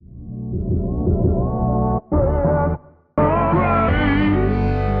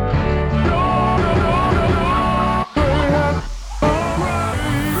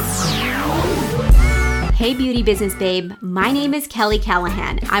Beauty Business Babe. My name is Kelly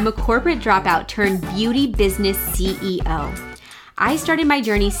Callahan. I'm a corporate dropout turned beauty business CEO. I started my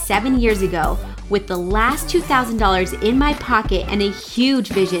journey 7 years ago with the last $2,000 in my pocket and a huge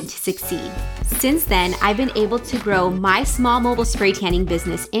vision to succeed. Since then, I've been able to grow my small mobile spray tanning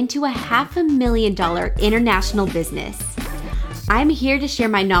business into a $500,000 international business. I'm here to share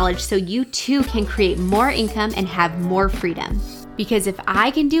my knowledge so you too can create more income and have more freedom. Because if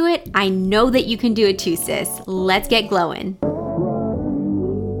I can do it, I know that you can do it too, sis. Let's get glowing.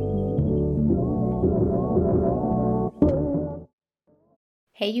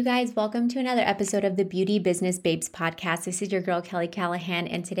 Hey, you guys, welcome to another episode of the Beauty Business Babes podcast. This is your girl, Kelly Callahan,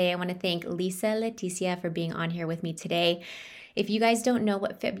 and today I want to thank Lisa Leticia for being on here with me today. If you guys don't know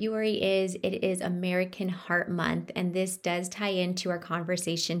what February is, it is American Heart Month, and this does tie into our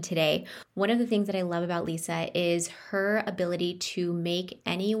conversation today. One of the things that I love about Lisa is her ability to make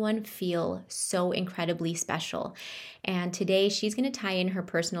anyone feel so incredibly special. And today she's going to tie in her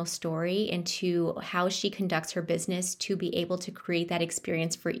personal story into how she conducts her business to be able to create that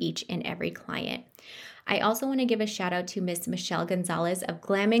experience for each and every client. I also want to give a shout out to Miss Michelle Gonzalez of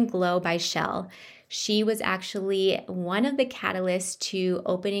Glam and Glow by Shell. She was actually one of the catalysts to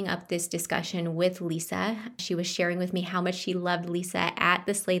opening up this discussion with Lisa. She was sharing with me how much she loved Lisa at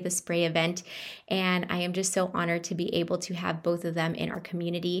the Slay the Spray event, and I am just so honored to be able to have both of them in our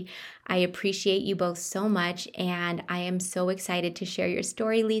community. I appreciate you both so much, and I am so excited to share your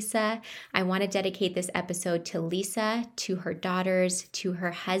story, Lisa. I want to dedicate this episode to Lisa, to her daughters, to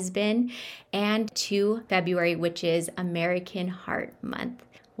her husband, and to February, which is American Heart Month.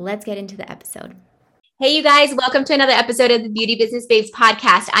 Let's get into the episode. Hey, you guys, welcome to another episode of the Beauty Business Babes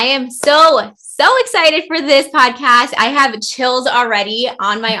podcast. I am so excited for this podcast. I have chills already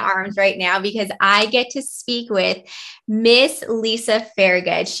on my arms right now because I get to speak with Miss Lisa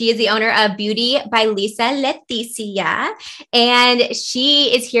Fairgood. She is the owner of Beauty by Lisa Leticia, and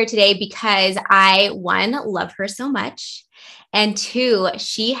she is here today because I, one, love her so much. And two,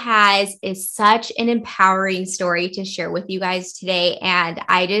 she is such an empowering story to share with you guys today. And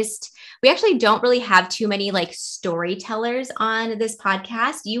we actually don't really have too many storytellers on this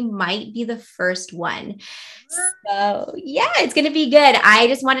podcast. You might be the first one. So yeah, it's going to be good. I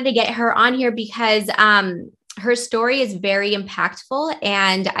just wanted to get her on here because, her story is very impactful.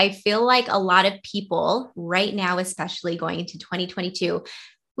 And I feel like a lot of people right now, especially going into 2022,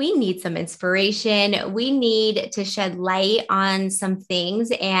 we need some inspiration. We need to shed light on some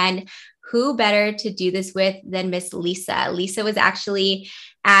things. And who better to do this with than Miss Lisa? Lisa was actually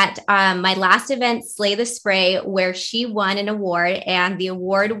at my last event, Slay the Spray, where she won an award. And the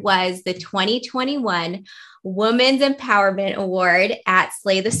award was the 2021 Women's Empowerment Award at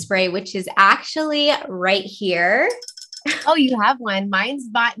Slay the Spray, which is actually right here. Oh, you have one. Mine's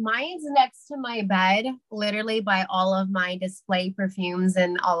next to my bed, literally by all of my display perfumes,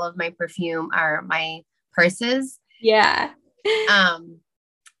 and all of my perfume are my purses. Yeah.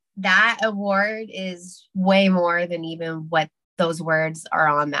 That award is way more than even what those words are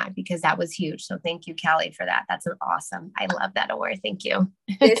on that, because that was huge. So thank you, Kelly, for that. That's awesome. I love that award. Thank you.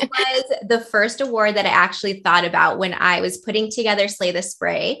 This was the first award that I actually thought about when I was putting together Slay the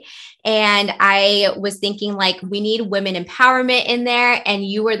Spray. And I was thinking we need women empowerment in there. And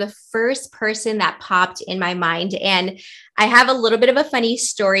you were the first person that popped in my mind. And I have a little bit of a funny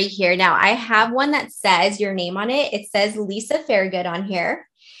story here. Now I have one that says your name on it. It says Lisa Fairgood on here.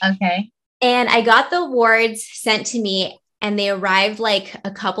 Okay. And I got the awards sent to me, and they arrived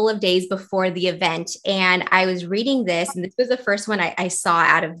a couple of days before the event. And I was reading this, and this was the first one I saw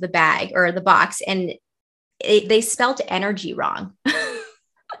out of the bag or the box, and they spelt energy wrong.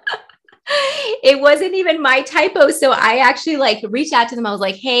 It wasn't even my typo. So I actually reached out to them. I was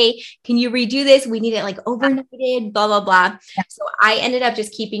like, hey, can you redo this? We need it overnighted, blah, blah, blah. So I ended up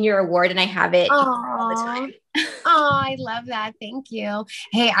just keeping your award, and I have it all the time. Oh, I love that. Thank you.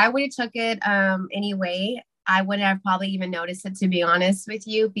 Hey, I would have took it anyway. I wouldn't have probably even noticed it, to be honest with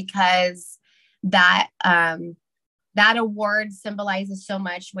you, because that award symbolizes so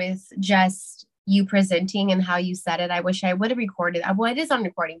much with just you presenting and how you said it. I wish I would have recorded. Well, it is on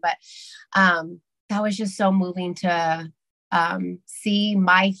recording, but that was just so moving to see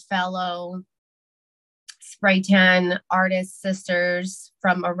my fellow spray tan artists, sisters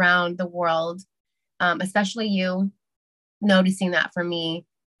from around the world, especially you, noticing that for me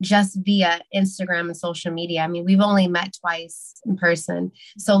just via Instagram and social media. I mean, we've only met twice in person.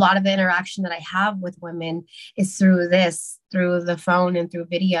 So a lot of the interaction that I have with women is through the phone and through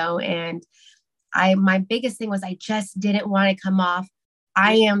video. And my biggest thing was I just didn't want to come off.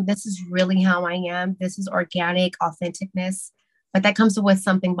 This is really how I am. This is organic authenticness, but that comes with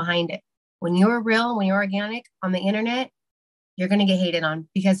something behind it. When you're real, when you're organic on the internet, you're going to get hated on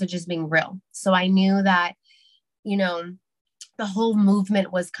because they're just being real. So I knew that, you know, the whole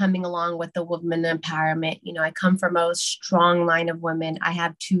movement was coming along with the women empowerment. You know, I come from a strong line of women. I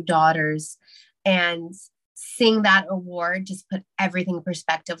have 2 daughters, and seeing that award just put everything in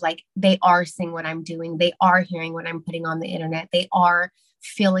perspective. Like, they are seeing what I'm doing. They are hearing what I'm putting on the internet. They are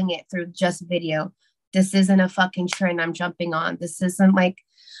feeling it through just video. This isn't a fucking trend I'm jumping on. This isn't like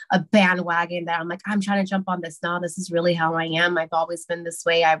a bandwagon that I'm like, I'm trying to jump on this now. This is really how I am. I've always been this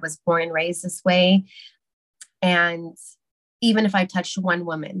way. I was born and raised this way. And even if I touched one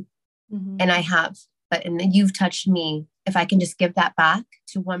woman, and I have, and then you've touched me, if I can just give that back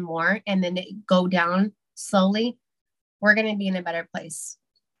to one more and then it go down slowly, we're going to be in a better place.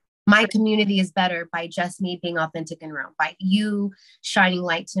 My community is better by just me being authentic and real, by you shining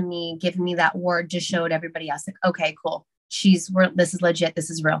light to me, giving me that word, just showed everybody else like, okay, cool. This is legit.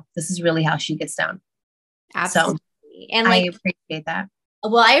 This is real. This is really how she gets down. Absolutely. So, and like, I appreciate that.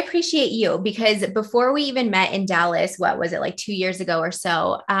 Well, I appreciate you, because before we even met in Dallas, what was it, like 2 years ago or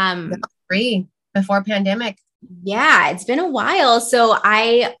so? 3 before pandemic. Yeah, it's been a while. So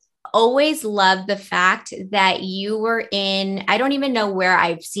I always loved the fact that you were in, I don't even know where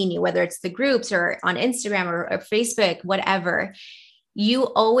I've seen you, whether it's the groups or on Instagram or Facebook, whatever. You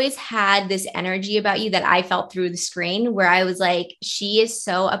always had this energy about you that I felt through the screen, where I was like, she is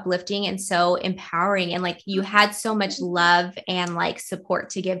so uplifting and so empowering. And like, you had so much love and like support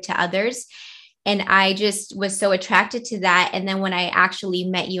to give to others. And I just was so attracted to that. And then when I actually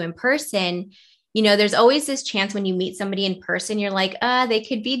met you in person, you know, there's always this chance when you meet somebody in person, you're like, they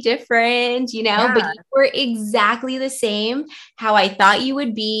could be different, you know, but you were exactly the same, how I thought you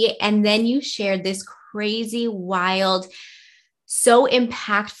would be. And then you shared this crazy, wild, so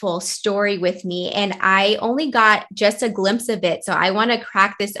impactful story with me. And I only got just a glimpse of it. So I want to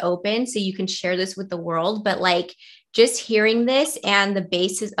crack this open so you can share this with the world. But like, just hearing this and the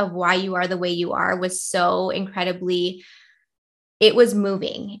basis of why you are the way you are was so incredibly, it was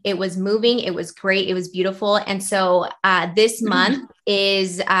moving. It was moving. It was great. It was beautiful. And so this month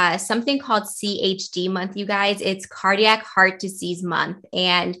is something called CHD month, you guys. It's Cardiac Heart Disease Month.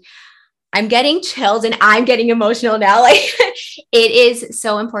 And I'm getting chills and I'm getting emotional now. Like, it is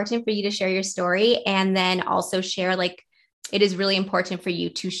so important for you to share your story, and then also share, like, it is really important for you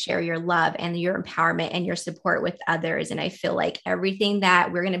to share your love and your empowerment and your support with others. And I feel like everything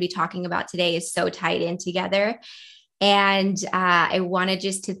that we're going to be talking about today is so tied in together. And I wanted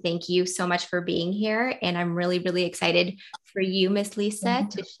just to thank you so much for being here. And I'm really, really excited for you, Miss Lisa,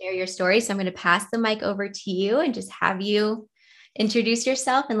 to share your story. So I'm going to pass the mic over to you and just have you introduce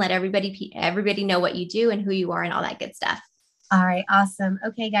yourself and let everybody know what you do and who you are and all that good stuff. All right. Awesome.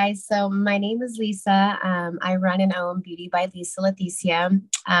 Okay, guys. So my name is Lisa. I run and own Beauty by Lisa Leticia.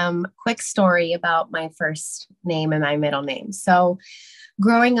 Quick story about my first name and my middle name. So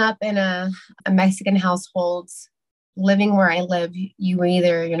growing up in a Mexican household, living where I live,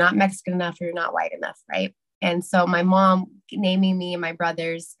 you're not Mexican enough or you're not white enough, right? And so my mom naming me and my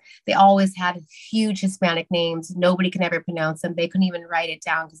brothers, they always had huge Hispanic names. Nobody can ever pronounce them. They couldn't even write it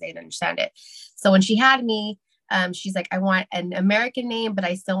down because they didn't understand it. So when she had me, she's like, I want an American name, but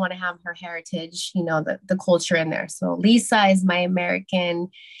I still want to have her heritage, you know, the culture in there. So Lisa is my American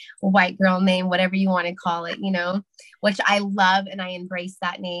white girl name, whatever you want to call it, you know, which I love and I embrace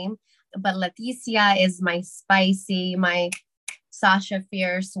that name. But Leticia is my spicy, my Sasha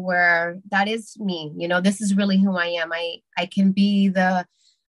Fierce, where that is me. You know, this is really who I am. I can be the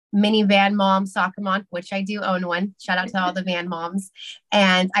mini van mom, soccer mom, which I do own one. Shout out to all the van moms.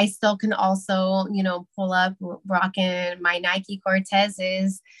 And I still can also, you know, pull up rocking my Nike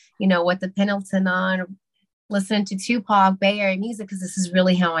Cortezes, you know, with the Pendleton on, listen to Tupac, Bay Area music, because this is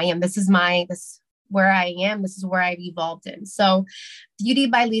really how I am. This is where I am. This is where I've evolved in. So Beauty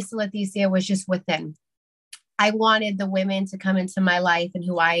by Lisa Leticia was just within. I wanted the women to come into my life and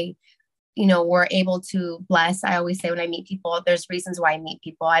who I, you know, were able to bless. I always say when I meet people, there's reasons why I meet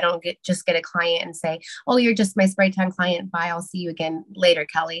people. I don't just get a client and say, oh, you're just my spray tan client. Bye. I'll see you again later,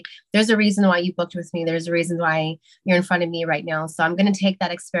 Kelly. There's a reason why you booked with me. There's a reason why you're in front of me right now. So I'm going to take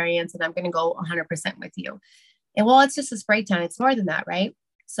that experience and I'm going to go 100% with you. And well, it's just a spray tan. It's more than that, right?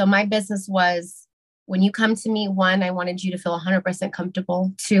 So my business was, when you come to me, 1, I wanted you to feel 100%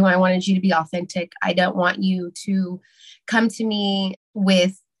 comfortable. 2, I wanted you to be authentic. I don't want you to come to me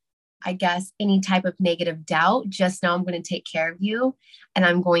with, I guess, any type of negative doubt. Just know I'm going to take care of you and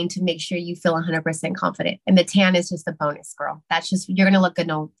I'm going to make sure you feel 100% confident. And the tan is just a bonus, girl. That's just, you're going to look good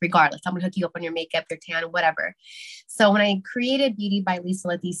no, regardless. I'm going to hook you up on your makeup, your tan, whatever. So when I created Beauty by Lisa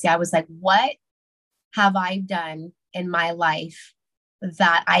Leticia, I was like, what have I done in my life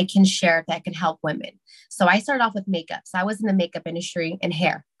that I can share that can help women. So I started off with makeup. So I was in the makeup industry and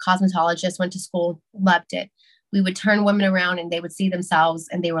hair, cosmetologist, went to school, loved it. We would turn women around and they would see themselves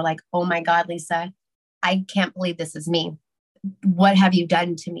and they were like, oh my God, Lisa, I can't believe this is me. What have you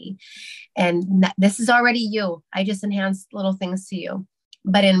done to me? And this is already you. I just enhanced little things to you.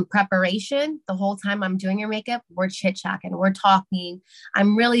 But in preparation, the whole time I'm doing your makeup, we're chit-chatting, we're talking.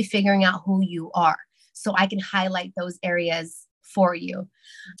 I'm really figuring out who you are so I can highlight those areas for you.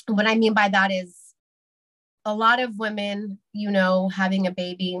 What I mean by that is a lot of women, having a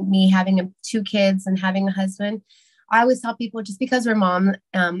baby, me having 2 kids and having a husband. I always tell people just because we're mom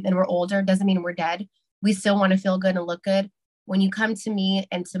and we're older doesn't mean we're dead. We still want to feel good and look good. When you come to me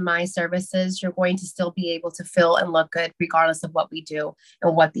and to my services, you're going to still be able to feel and look good regardless of what we do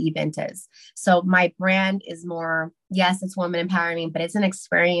and what the event is. So my brand is more, yes, it's women empowering, but it's an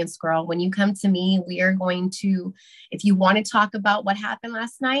experience, girl. When you come to me, we are going to, if you want to talk about what happened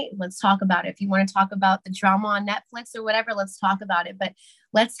last night, let's talk about it. If you want to talk about the drama on Netflix or whatever, let's talk about it. But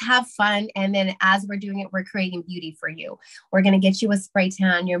let's have fun. And then as we're doing it, we're creating beauty for you. We're going to get you a spray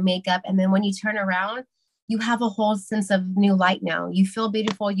tan, your makeup. And then when you turn around, you have a whole sense of new light now. You feel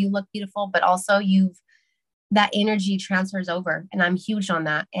beautiful, you look beautiful, but also that energy transfers over. And I'm huge on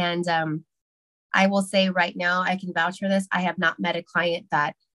that. And I will say right now, I can vouch for this. I have not met a client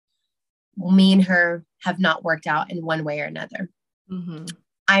that me and her have not worked out in one way or another. Mm-hmm.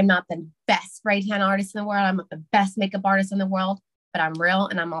 I'm not the best spray tan artist in the world. I'm not the best makeup artist in the world, but I'm real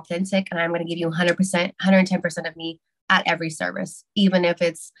and I'm authentic. And I'm going to give you 100%, 110% of me at every service, even if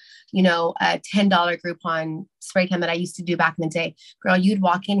it's, a $10 Groupon spray tan that I used to do back in the day. Girl, you'd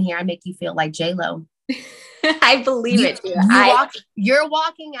walk in here, I make you feel like J-Lo. I believe it. You're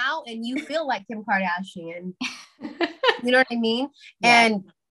walking out and you feel like Kim Kardashian. You know what I mean? Yeah. And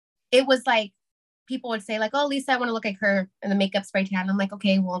it was like, people would say like, oh, Lisa, I want to look like her in the makeup spray tan. I'm like,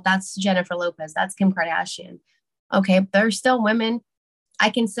 okay, well, that's Jennifer Lopez. That's Kim Kardashian. Okay, there's still women. I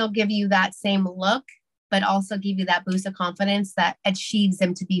can still give you that same look, but also give you that boost of confidence that achieves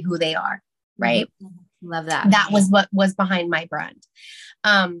them to be who they are. Right. Love that. That was what was behind my brand.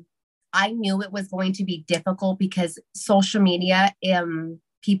 I knew it was going to be difficult because social media,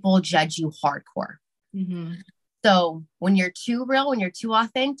 people judge you hardcore. Mm-hmm. So when you're too real, when you're too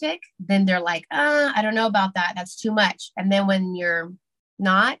authentic, then they're like, I don't know about that. That's too much. And then when you're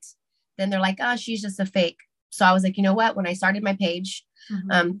not, then they're like, oh, she's just a fake. So I was like, you know what? When I started my page,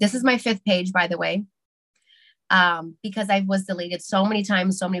 this is my 5th page, by the way. Because I was deleted so many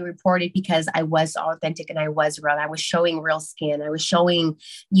times, so many reported because I was authentic and I was real. I was showing real skin. I was showing,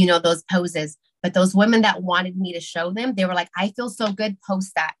 those poses. But those women that wanted me to show them, they were like, I feel so good.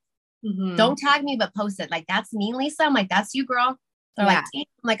 Post that. Mm-hmm. Don't tag me, but post it. Like, that's me, Lisa. I'm like, that's you, girl. They're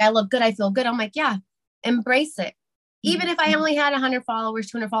like, I look good. I feel good. I'm like, yeah, embrace it. Even if I only had 100 followers,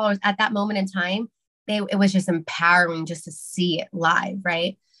 200 followers at that moment in time, it was just empowering just to see it live.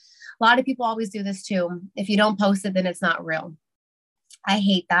 Right. A lot of people always do this too. If you don't post it, then it's not real. I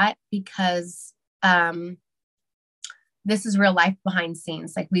hate that because this is real life behind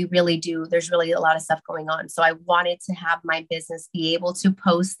scenes. Like we really do. There's really a lot of stuff going on. So I wanted to have my business be able to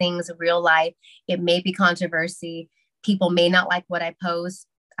post things in real life. It may be controversy. People may not like what I post.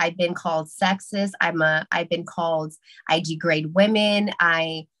 I've been called sexist. I've been called, I degrade women.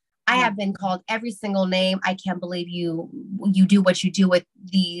 I have been called every single name. I can't believe you do what you do with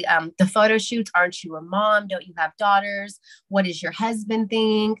the photo shoots. Aren't you a mom? Don't you have daughters? What does your husband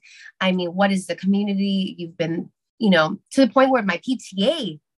think? I mean, what is the community? You've been, to the point where my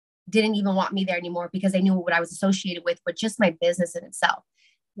PTA didn't even want me there anymore because they knew what I was associated with, but just my business in itself.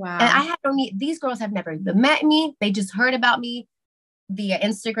 Wow. And these girls have never even met me. They just heard about me via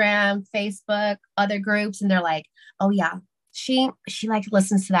Instagram, Facebook, other groups. And they're like, oh yeah, she like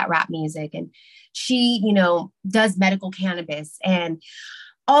listens to that rap music and she, does medical cannabis and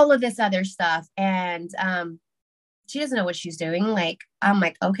all of this other stuff. And she doesn't know what she's doing. Like, I'm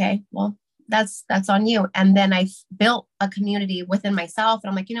like, okay, well, that's on you. And then I built a community within myself. And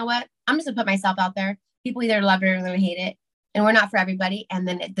I'm like, you know what? I'm just gonna put myself out there. People either love it or they're gonna hate it. And we're not for everybody. And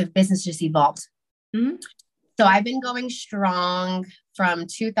then the business just evolved. Mm-hmm. So I've been going strong from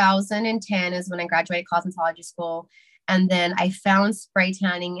 2010 is when I graduated cosmetology school. And then I found spray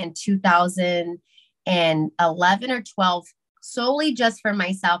tanning in 2011 or 12, solely just for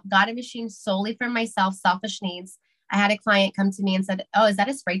myself. Got a machine solely for myself, selfish needs. I had a client come to me and said, oh, is that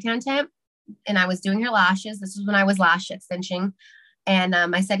a spray tan temp? And I was doing her lashes. This was when I was lash extension. And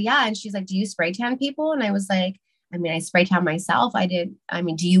I said, yeah. And she's like, do you spray tan people? And I was like, I spray tan myself.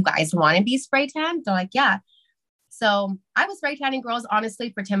 Do you guys want to be spray tan? They're like, yeah. So I was spray tanning girls,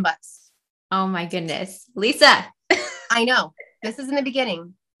 honestly, for $10. Oh my goodness. Lisa. I know. This is in the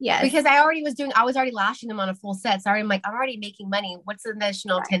beginning. Yes. Because I was already lashing them on a full set. So I'm like, I'm already making money. What's the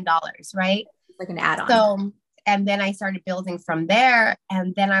additional $10, right? It's like an add-on. So, and then I started building from there.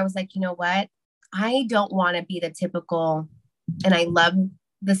 And then I was like, you know what? I don't want to be the typical, and I love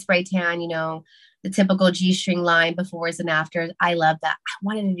the spray tan, the typical G-string line befores and afters. I love that. I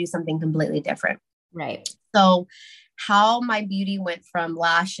wanted to do something completely different. Right. So how my beauty went from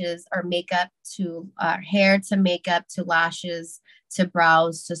lashes or makeup to hair to makeup to lashes to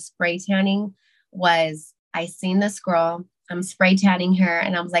brows to spray tanning was I seen this girl, I'm spray tanning her,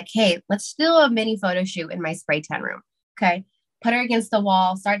 and I was like, hey, let's do a mini photo shoot in my spray tan room. Okay. Put her against the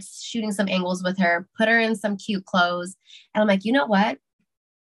wall, start shooting some angles with her, put her in some cute clothes. And I'm like, you know what?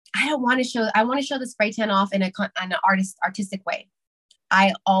 I want to show the spray tan off in an artistic way.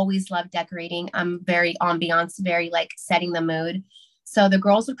 I always love decorating. I'm very ambiance, very like setting the mood. So the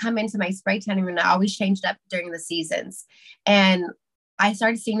girls would come into my spray tanning room, and I always changed up during the seasons. And I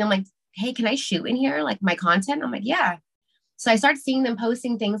started seeing them like, hey, can I shoot in here? Like my content? I'm like, yeah. So I started seeing them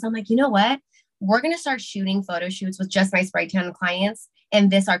posting things. I'm like, you know what? We're going to start shooting photo shoots with just my spray tan clients in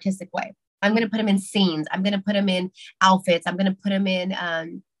this artistic way. I'm going to put them in scenes. I'm going to put them in outfits. I'm going to put them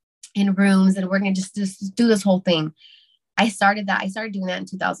in rooms, and we're going to just do this whole thing. I started doing that in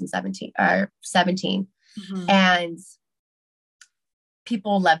 2017 or 17. Mm-hmm. And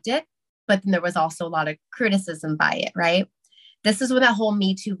people loved it, but then there was also a lot of criticism by it, right? This is when that whole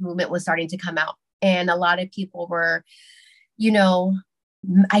Me Too movement was starting to come out. And a lot of people were,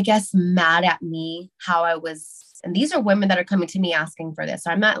 I guess, mad at me how I was. And these are women that are coming to me asking for this.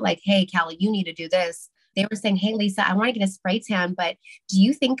 So I'm not like, hey, Callie, you need to do this. They were saying, hey, Lisa, I want to get a spray tan, but do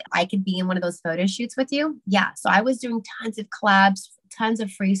you think I could be in one of those photo shoots with you? Yeah. So I was doing tons of collabs, tons of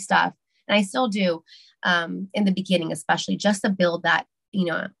free stuff. And I still do in the beginning, especially just to build that,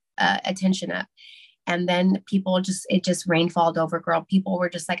 attention up. And then it just rainfalled over, girl. People were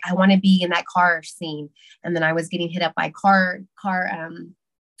just like, I want to be in that car scene. And then I was getting hit up by car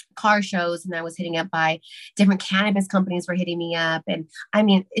shows, and I was hitting up by different cannabis companies were hitting me up. And I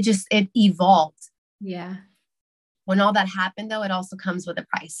mean, it evolved. Yeah. When all that happened, though, it also comes with a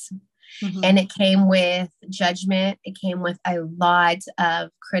price. Mm-hmm. And it came with judgment. It came with a lot of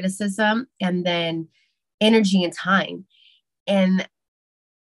criticism, and then energy and time. And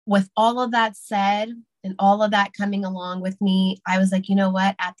with all of that said, and all of that coming along with me, I was like, you know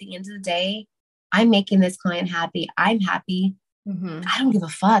what? At the end of the day, I'm making this client happy. I'm happy. Mm-hmm. I don't give a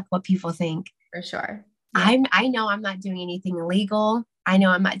fuck what people think. For sure. Yeah. I know I'm not doing anything illegal. I know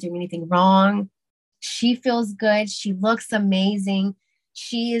I'm not doing anything wrong. She feels good. She looks amazing.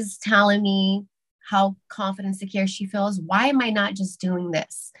 She is telling me how confident, secure she feels. Why am I not just doing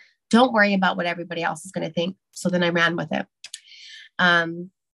this? Don't worry about what everybody else is going to think. So then I ran with it.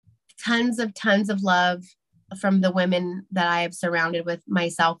 Tons of love from the women that I have surrounded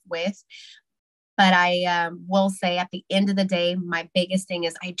myself with. But I will say at the end of the day, my biggest thing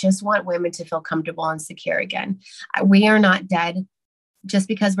is I just want women to feel comfortable and secure again. We are not dead. Just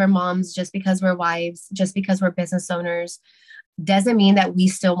because we're moms, just because we're wives, just because we're business owners, doesn't mean that we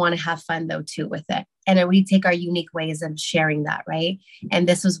still want to have fun though too with it. And we take our unique ways of sharing that, right? And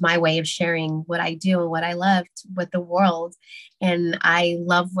this was my way of sharing what I do and what I loved with the world. And I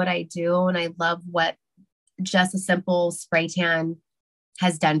love what I do, and I love what just a simple spray tan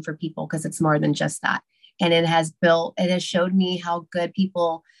has done for people, because it's more than just that. And it has showed me how good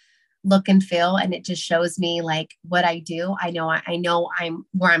people look and feel. And it just shows me like what I do. I know I'm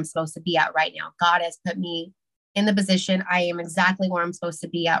where I'm supposed to be at right now. God has put me in the position. I am exactly where I'm supposed to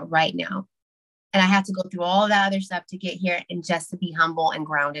be at right now. And I have to go through all that other stuff to get here, and just to be humble and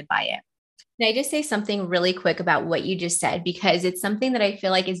grounded by it. Can I just say something really quick about what you just said? Because it's something that I feel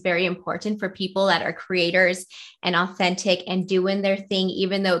like is very important for people that are creators and authentic and doing their thing,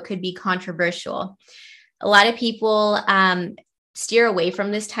 even though it could be controversial. A lot of people steer away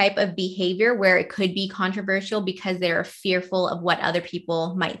from this type of behavior where it could be controversial because they're fearful of what other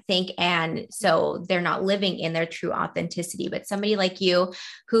people might think. And so they're not living in their true authenticity. But somebody like you,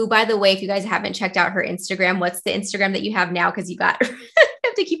 who, by the way, if you guys haven't checked out her Instagram, what's the Instagram that you have now? Because you have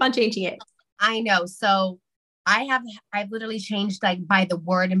to keep on changing it. I know. So I've literally changed like by the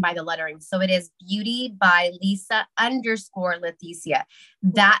word and by the lettering. So it is Beauty by Lisa _Leticia.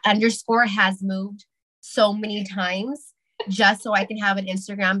 That underscore has moved so many times just so I can have an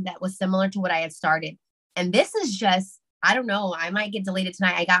Instagram that was similar to what I had started. And this is just, I don't know, I might get deleted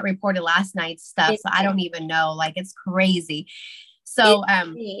tonight. I got reported last night's stuff. So I don't even know. Like, it's crazy. So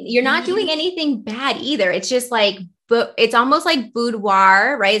you're not doing anything bad either. It's just like, but it's almost like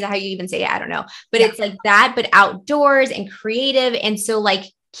boudoir, right? Is that how you even say it? I don't know, but It's like that, but outdoors and creative. And so like,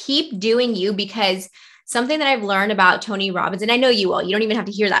 keep doing you, because something that I've learned about Tony Robbins, and I know you will, you don't even have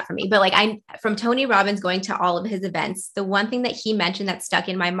to hear that from me, but like from Tony Robbins going to all of his events, the one thing that he mentioned that stuck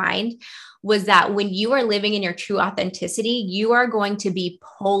in my mind was that when you are living in your true authenticity, you are going to be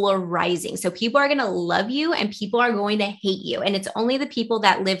polarizing. So people are going to love you and people are going to hate you. And it's only the people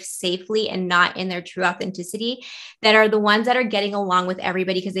that live safely and not in their true authenticity that are the ones that are getting along with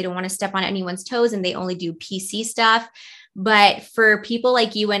everybody because they don't want to step on anyone's toes and they only do PC stuff. But for people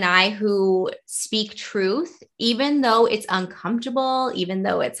like you and I who speak truth, even though it's uncomfortable, even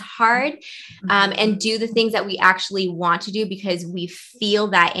though it's hard, and do the things that we actually want to do because we feel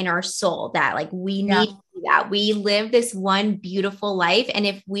that in our soul that like we need to do that. We live this one beautiful life. And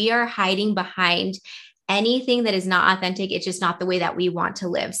if we are hiding behind anything that is not authentic, it's just not the way that we want to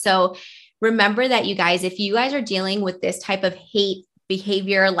live. So remember that, you guys, if you guys are dealing with this type of hate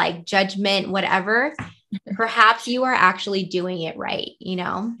behavior, like judgment, whatever, perhaps you are actually doing it right, you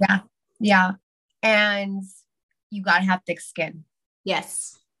know? Yeah. Yeah. And you got to have thick skin.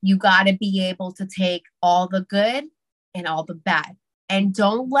 Yes. You got to be able to take all the good and all the bad. And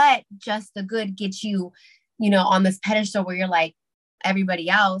don't let just the good get you, on this pedestal where you're like everybody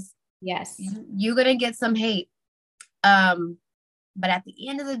else. Yes. You're going to get some hate. But at the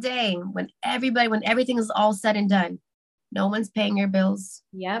end of the day, when everything is all said and done, no one's paying your bills.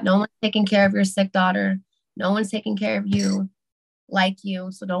 Yep. No one's taking care of your sick daughter. No one's taking care of you like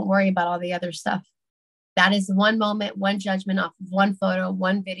you. So don't worry about all the other stuff. That is one moment, one judgment off of one photo,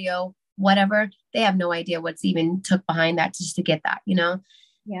 one video, whatever. They have no idea what's even took behind that just to get that,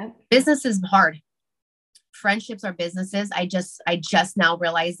 Yeah. Business is hard. Friendships are businesses. I just now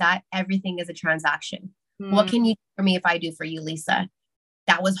realized that everything is a transaction. What can you do for me if I do for you, Lisa?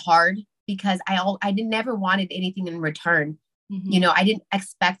 That was hard because I never wanted anything in return. I didn't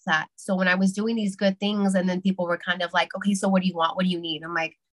expect that. So when I was doing these good things and then people were kind of like, okay, so what do you want? What do you need? I'm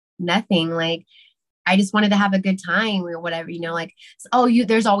like, nothing. Like, I just wanted to have a good time or whatever, like,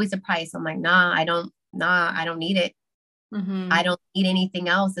 there's always a price. I'm like, I don't need it. I don't need anything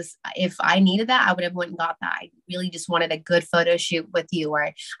else. If I needed that, I would have went and got that. I really just wanted a good photo shoot with you,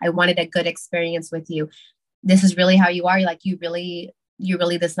 or I wanted a good experience with you. This is really how you are. You're like, you're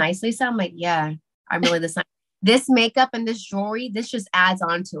really this nice, Lisa? I'm like, yeah, I'm really this nice. This makeup and this jewelry, this just adds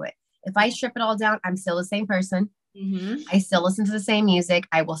on to it. If I strip it all down, I'm still the same person. I still listen to the same music.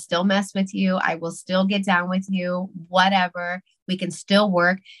 I will still mess with you. I will still get down with you, whatever. We can still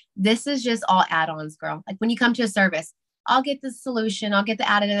work. This is just all add-ons, girl. Like when you come to a service, I'll get the solution. I'll get the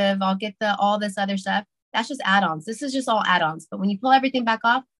additive. I'll get all this other stuff. That's just add-ons. This is just all add-ons. But when you pull everything back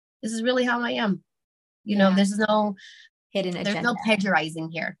off, this is really how I am. There's no hidden agenda. There's no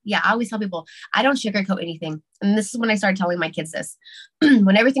plagiarizing here. Yeah. I always tell people, I don't sugarcoat anything. And this is when I started telling my kids this.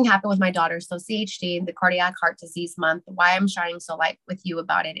 When everything happened with my daughter, so CHD, the cardiac heart disease month, why I'm shining so light with you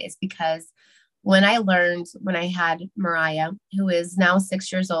about it is because when I had Mariah, who is now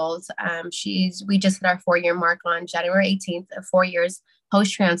 6 years old, we just hit our 4-year mark on January 18th of 4 years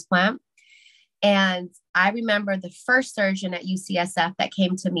post-transplant. And I remember the first surgeon at UCSF that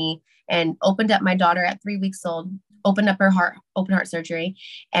came to me and opened up my daughter at 3 weeks old, opened up her open heart surgery,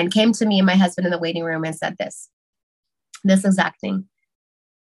 and came to me and my husband in the waiting room and said this exact thing.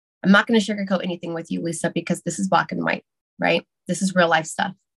 I'm not going to sugarcoat anything with you, Lisa, because this is black and white, right? This is real life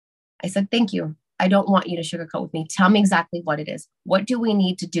stuff. I said, thank you. I don't want you to sugarcoat with me. Tell me exactly what it is. What do we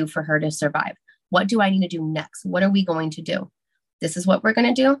need to do for her to survive? What do I need to do next? What are we going to do? This is what we're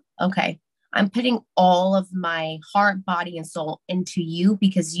going to do. Okay. I'm putting all of my heart, body, and soul into you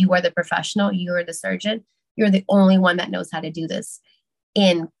because you are the professional. You are the surgeon. You're the only one that knows how to do this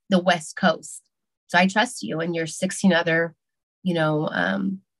in the West Coast. So I trust you and your 16 other,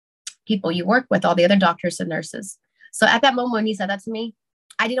 people you work with, all the other doctors and nurses. So at that moment when he said that to me,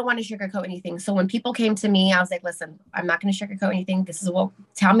 I didn't want to sugarcoat anything. So when people came to me, I was like, listen, I'm not going to sugarcoat anything.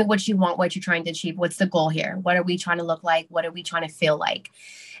 Tell me what you want, what you're trying to achieve. What's the goal here? What are we trying to look like? What are we trying to feel like?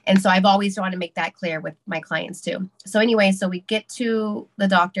 And so I've always wanted to make that clear with my clients too. So anyway, so we get to the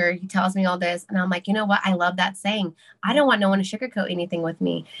doctor, he tells me all this and I'm like, you know what? I love that saying. I don't want no one to sugarcoat anything with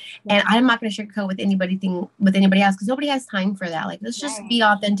me. And I'm not going to sugarcoat with anybody else because nobody has time for that. Like, let's just be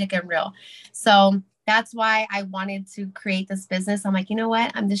authentic and real. So that's why I wanted to create this business. I'm like, you know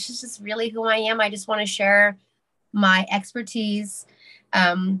what? This is just really who I am. I just want to share my expertise,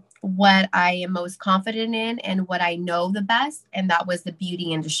 what I am most confident in and what I know the best. And that was the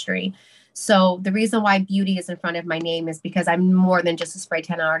beauty industry. So the reason why beauty is in front of my name is because I'm more than just a spray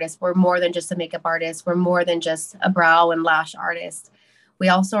tan artist. We're more than just a makeup artist. We're more than just a brow and lash artist. We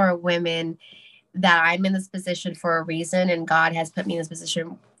also are women that I'm in this position for a reason. And God has put me in this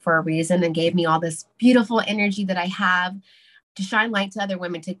position for a reason and gave me all this beautiful energy that I have to shine light to other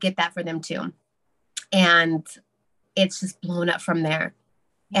women to get that for them too. And it's just blown up from there.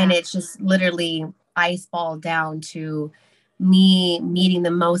 Yeah. And it's just literally ice ball down to me meeting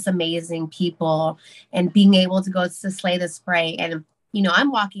the most amazing people and being able to go to Slay the Spray. And, you know,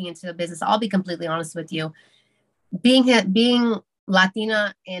 I'm walking into the business. I'll be completely honest with you. Being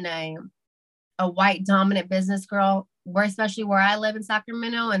Latina in a white dominant business girl, especially where I live in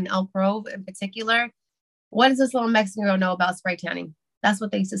Sacramento and Elk Grove in particular, what does this little Mexican girl know about spray tanning? That's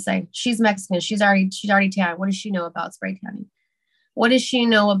what they used to say. She's Mexican. She's already tan. What does she know about spray tanning? What does she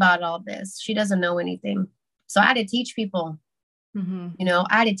know about all this? She doesn't know anything. So I had to teach people, you know,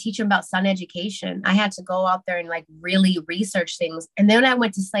 I had to teach them about sun education. I had to go out there and like really research things. And then I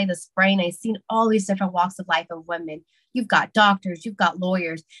went to Slay the Spray and I seen all these different walks of life of women. You've got doctors, you've got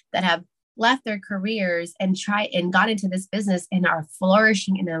lawyers that have left their careers and got into this business and are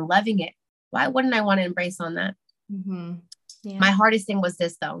flourishing and are loving it. Why wouldn't I want to embrace on that? Yeah. My hardest thing was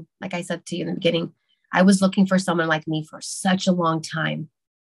this though. Like I said to you in the beginning, I was looking for someone like me for such a long time.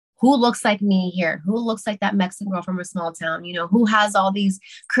 Who looks like me here? Who looks like that Mexican girl from a small town? You know, who has all these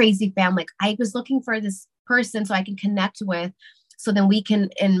crazy family? I was looking for this person so I can connect with, so then we can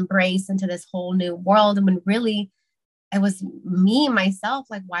embrace into this whole new world. And when really it was me, myself,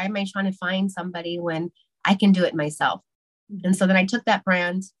 like, why am I trying to find somebody when I can do it myself? And so then I took that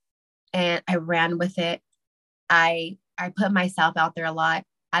brand and I ran with it. I put myself out there a lot.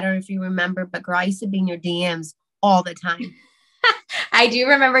 I don't know if you remember, but girl, I used to be in your DMs all the time. I do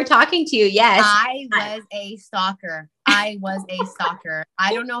remember talking to you. Yes. I was a stalker.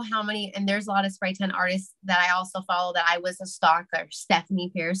 I don't know how many, and there's a lot of spray tan artists that I also follow that I was a stalker.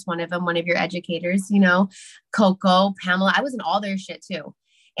 Stephanie Pierce, one of them, one of your educators, you know, Coco, Pamela. I was in all their shit too.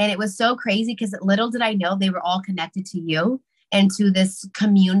 And it was so crazy because little did I know they were all connected to you and to this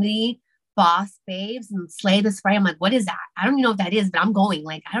community, Boss Babes and Slay the Spray. I'm like, what is that? I don't even know what that is, but I'm going,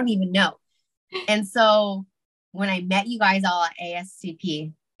 like, I don't even know. And so when I met you guys all at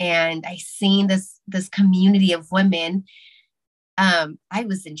ASCP and I seen this community of women, I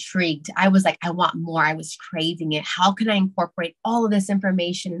was intrigued. I was like, I want more. I was craving it. How can I incorporate all of this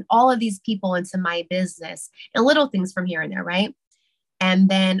information and all of these people into my business and little things from here and there, right? And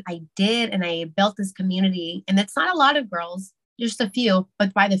then I did, and I built this community, and it's not a lot of girls, just a few,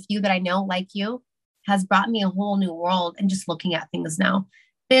 but by the few that I know, like you, has brought me a whole new world and just looking at things now.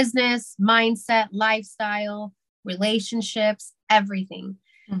 Business, mindset, lifestyle, relationships, everything.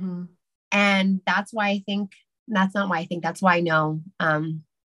 And that's why I think, that's why I know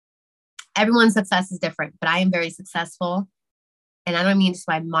everyone's success is different, but I am very successful. And I don't mean just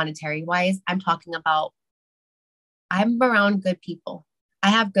by monetary wise. I'm talking about, I'm around good people. I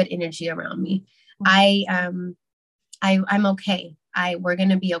have good energy around me. I'm okay. We're going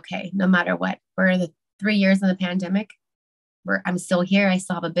to be okay no matter what. We're the 3 years in the pandemic. I'm still here. I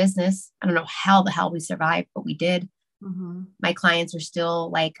still have a business. I don't know how the hell we survived, but we did. My clients are still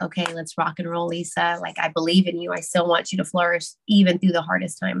like, okay, let's rock and roll, Lisa. Like, I believe in you. I still want you to flourish even through the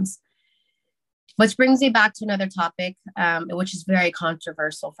hardest times. Which brings me back to another topic, which is very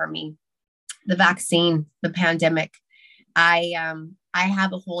controversial for me. The vaccine, the pandemic. I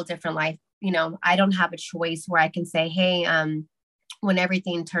have a whole different life. You know, I don't have a choice where I can say, hey, when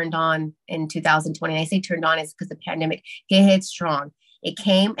everything turned on in 2020, and I say turned on is because the pandemic hit strong. It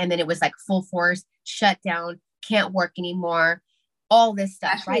came and then it was like full force, shut down, can't work anymore, all this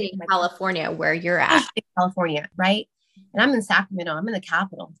stuff. Especially right? In California, where you're at. California, right? And I'm in Sacramento. I'm in the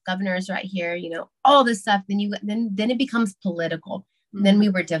capital. Governor's right here, you know, all this stuff. Then it becomes political. Then we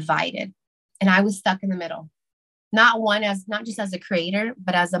were divided. And I was stuck in the middle. Not just as a creator,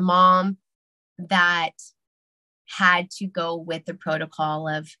 but as a mom that had to go with the protocol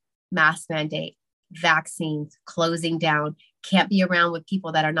of mask mandate, vaccines, closing down, can't be around with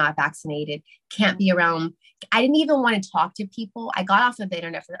people that are not vaccinated, can't be around. I didn't even want to talk to people. I got off of the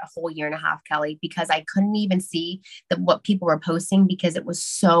internet for a whole year and a half, Kelly, because I couldn't even see what people were posting because it was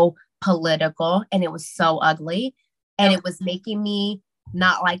so political and it was so ugly. And it was making me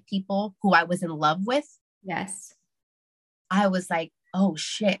not like people who I was in love with. Yes. I was like, oh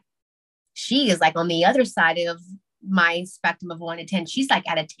shit. She is like on the other side of my spectrum of 1 to 10. She's like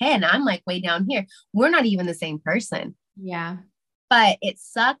at a 10. I'm like way down here. We're not even the same person. Yeah. But it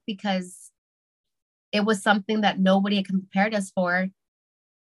sucked because it was something that nobody had compared us for.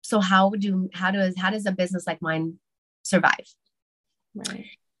 So how does a business like mine survive? Right.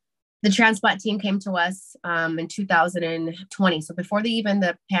 The transplant team came to us in 2020. So before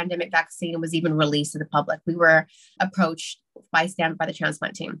the pandemic vaccine was even released to the public, we were approached by the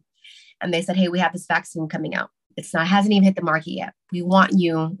transplant team. And they said, hey, we have this vaccine coming out. Hasn't even hit the market yet. We want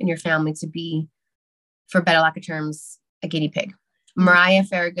you and your family to be, for better lack of terms, a guinea pig. Mariah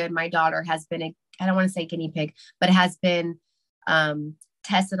Farragut, my daughter, has been I don't want to say guinea pig, but has been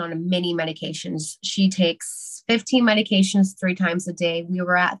tested on many medications. She takes 15 medications 3 times a day. We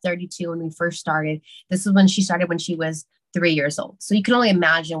were at 32 when we first started. This is when she started when she was 3 years old. So you can only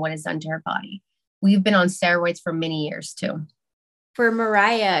imagine what it's done to her body. We've been on steroids for many years too. For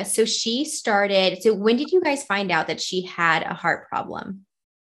Mariah, so she started, so when did you guys find out that she had a heart problem?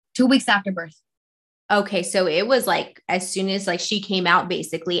 2 weeks after birth. Okay, so it was like as soon as like she came out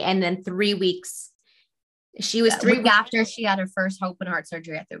basically, and then 3 weeks, she was 3 weeks after she had her first open heart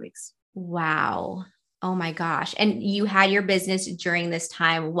surgery at 3 weeks. Wow. Oh my gosh. And you had your business during this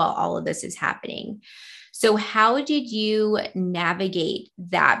time while all of this is happening. So how did you navigate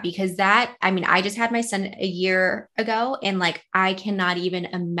that? Because that, I mean, I just had my son a year ago, and like, I cannot even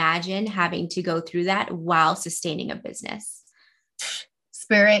imagine having to go through that while sustaining a business.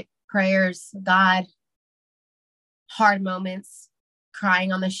 Spirit, prayers, God, hard moments,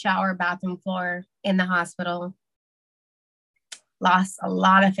 crying on the shower, bathroom floor, in the hospital. Lost a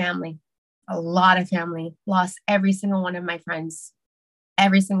lot of family, lost every single one of my friends,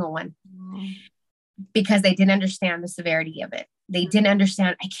 every single one, because they didn't understand the severity of it. They didn't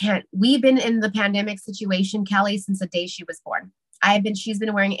understand. We've been in the pandemic situation, Kelly, since the day she was born. She's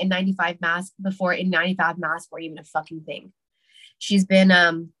been wearing an N95 mask before N95 masks were even a fucking thing. She's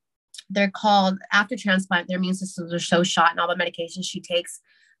been, they're called, after transplant, their immune systems are so shot, and all the medications she takes.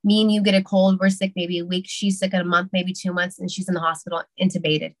 Me and you get a cold, we're sick maybe a week, she's sick in a month, maybe 2 months, and she's in the hospital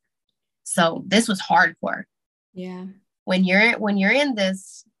intubated. So this was hardcore. Yeah. When you're in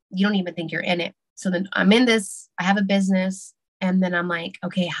this, you don't even think you're in it. So then I'm in this, I have a business, and then I'm like,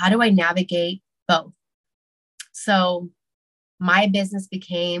 okay, how do I navigate both? So my business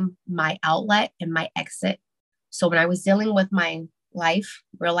became my outlet and my exit. So when I was dealing with my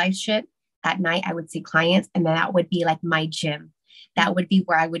real life shit, at night I would see clients, and then that would be like my gym. That would be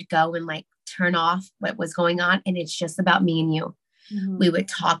where I would go and like turn off what was going on. And it's just about me and you. Mm-hmm. We would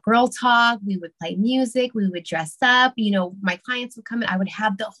talk girl talk. We would play music. We would dress up. You know, my clients would come in. I would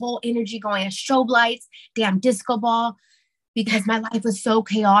have the whole energy going, strobe lights, damn disco ball, because my life was so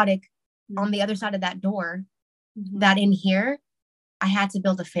chaotic on the other side of that door, that in here, I had to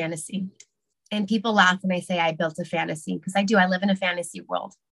build a fantasy. And people laugh when I say I built a fantasy, because I do. I live in a fantasy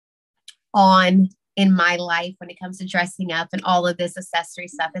world in my life when it comes to dressing up and all of this accessory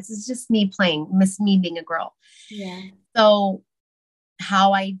stuff. This is just me playing, me being a girl. Yeah. So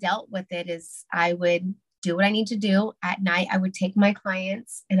how I dealt with it is I would do what I need to do at night. I would take my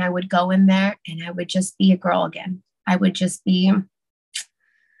clients and I would go in there and I would just be a girl again. I would just be a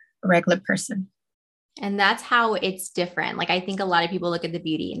regular person. And that's how it's different. Like, I think a lot of people look at the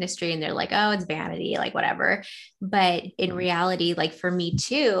beauty industry and they're like, oh, it's vanity, like whatever. But in reality, like for me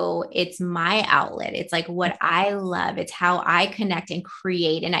too, it's my outlet. It's like what I love. It's how I connect and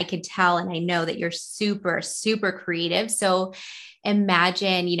create. And I could tell, and I know that you're super, super creative. So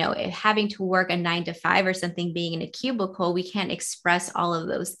imagine, you know, having to work a 9 to 5 or something, being in a cubicle, we can't express all of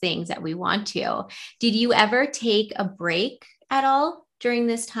those things that we want to. Did you ever take a break at all during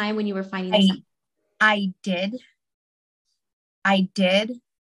this time when you were finding this out? I did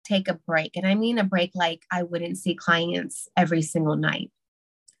take a break. And I mean a break like I wouldn't see clients every single night.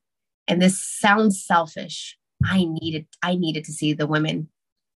 And this sounds selfish. I needed to see the women.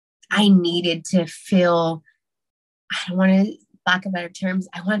 I needed to feel, I don't want to, lack of better terms,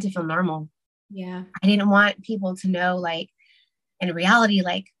 I wanted to feel normal. Yeah. I didn't want people to know, like, in reality,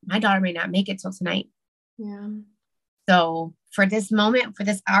 like, my daughter may not make it till tonight. Yeah. So for this moment, for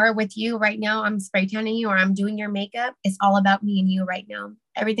this hour with you right now, I'm spray tanning you or I'm doing your makeup. It's all about me and you right now.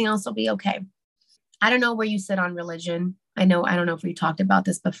 Everything else will be okay. I don't know where you sit on religion. I don't know if we talked about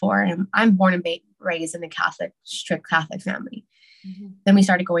this before. I'm born and raised in a strict Catholic family. Mm-hmm. Then we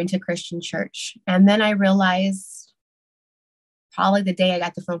started going to Christian church. And then I realized probably the day I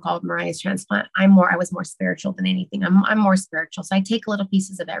got the phone call with Mariah's transplant, I was more spiritual than anything. I'm more spiritual. So I take little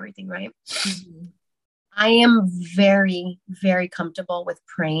pieces of everything, right? Mm-hmm. I am very, very comfortable with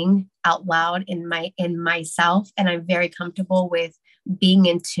praying out loud in myself. And I'm very comfortable with being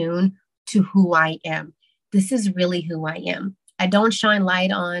in tune to who I am. This is really who I am. I don't shine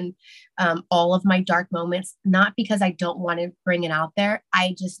light on all of my dark moments, not because I don't want to bring it out there.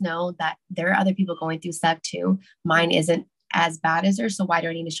 I just know that there are other people going through stuff too. Mine isn't as bad as hers. So why do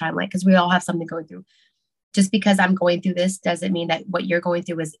I need to shine light? Because we all have something going through. Just because I'm going through this doesn't mean that what you're going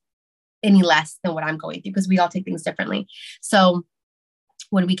through is any less than what I'm going through, because we all take things differently. So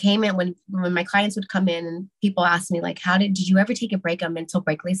when we came in, when my clients would come in and people ask me like, did you ever take a break, a mental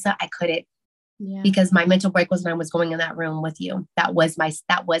break, Lisa? I couldn't, because my mental break was when I was going in that room with you. That was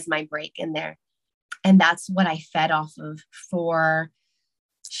my break in there. And that's what I fed off of for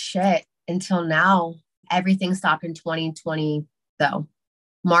until now. Everything stopped in 2020 though.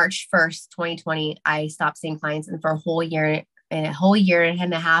 March 1st, 2020, I stopped seeing clients, and for a whole year and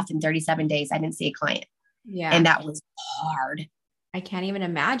a half and 37 days, I didn't see a client. Yeah. And that was hard. I can't even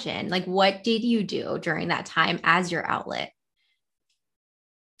imagine. Like, what did you do during that time as your outlet?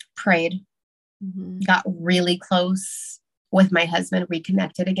 Prayed, got really close with my husband,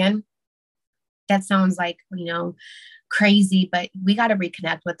 reconnected again. That sounds like, crazy, but we got to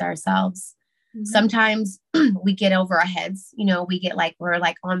reconnect with ourselves. Sometimes we get over our heads, we get like, we're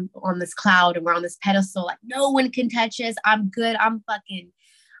like on this cloud and we're on this pedestal, like no one can touch us. I'm good. I'm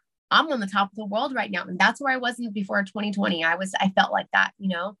on the top of the world right now. And that's where I wasn't before 2020. I felt like that,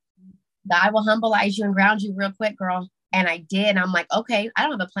 God will humbleize you and ground you real quick, girl. And I did. I'm like, okay, I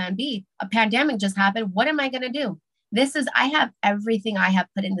don't have a plan B. A pandemic just happened. What am I going to do? I have everything I have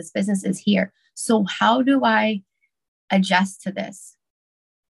put in this business is here. So how do I adjust to this?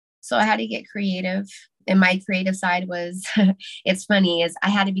 So I had to get creative. And my creative side was, it's funny, is I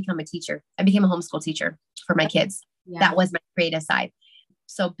had to become a teacher. I became a homeschool teacher for my kids. Yeah. That was my creative side.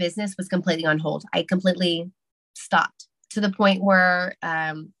 So business was completely on hold. I completely stopped to the point where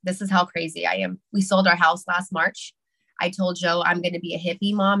this is how crazy I am. We sold our house last March. I told Joe, I'm going to be a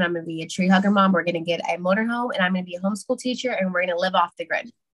hippie mom. I'm going to be a tree hugger mom. We're going to get a motorhome and I'm going to be a homeschool teacher and we're going to live off the grid.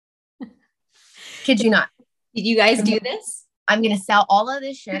 Kid you not. Did you guys do this? I'm going to sell all of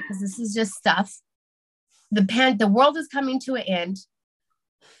this shit because this is just stuff. The world is coming to an end.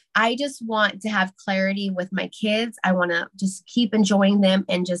 I just want to have clarity with my kids. I want to just keep enjoying them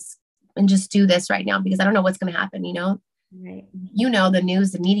and just do this right now because I don't know what's going to happen, Right. The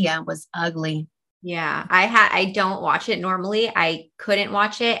news, the media was ugly. Yeah. I don't watch it normally. I couldn't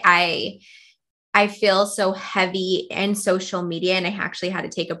watch it. I feel so heavy in social media and I actually had to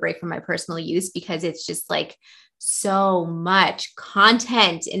take a break from my personal use because it's just like so much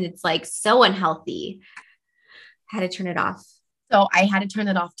content and it's like so unhealthy. I had to turn it off. So I had to turn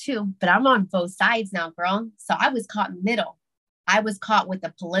it off too, but I'm on both sides now, girl. So I was caught in the middle. I was caught with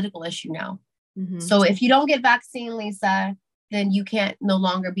the political issue now. So if you don't get vaccine, Lisa, then you can't no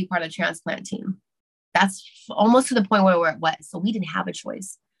longer be part of the transplant team. That's almost to the point where it was. So we didn't have a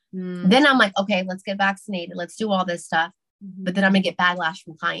choice. Then I'm like, okay, let's get vaccinated. Let's do all this stuff. But then I'm going to get backlash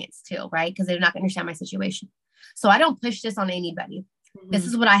from clients too, right? Because they're not going to understand my situation. So I don't push this on anybody. This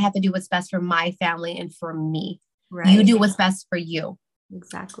is what I have to do what's best for my family and for me. Right. You do what's best for you.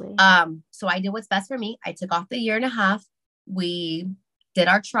 Exactly. So I did what's best for me. I took off the year and a half. We did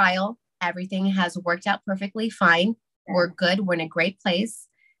our trial. Everything has worked out perfectly fine. We're good. We're in a great place.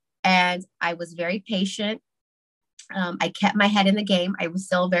 And I was very patient. I kept my head in the game. I was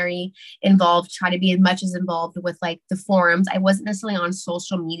still very involved, try to be as much as involved with like the forums. I wasn't necessarily on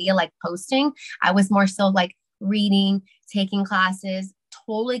social media, like posting. I was more so like reading, taking classes,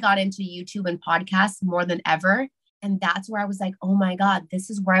 totally got into YouTube and podcasts more than ever. And that's where I was like, oh my God, this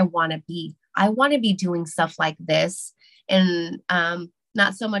is where I want to be. I want to be doing stuff like this and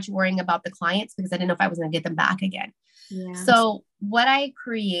not so much worrying about the clients because I didn't know if I was going to get them back again. Yeah. So what I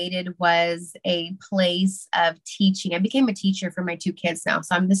created was a place of teaching. I became a teacher for my two kids now.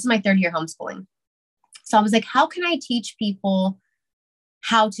 So this is my third year homeschooling. So I was like, how can I teach people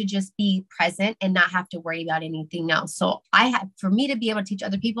how to just be present and not have to worry about anything else? So for me to be able to teach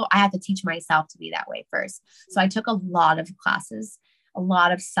other people, I had to teach myself to be that way first. So I took a lot of classes, a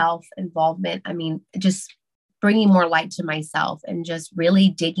lot of self-involvement. I mean, just bringing more light to myself and just really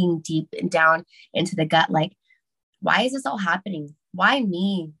digging deep and down into the gut. Like, why is this all happening? Why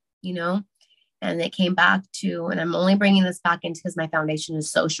me? And it came back to, and I'm only bringing this back into because my foundation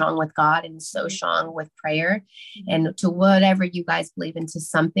is so strong with God and so strong with prayer and to whatever you guys believe into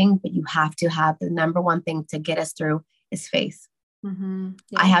something, but you have to have the number one thing to get us through is faith. Yeah.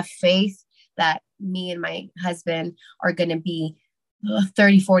 I have faith that me and my husband are going to be a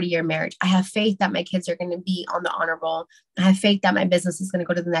 30, 40-year marriage. I have faith that my kids are going to be on the honor roll. I have faith that my business is going to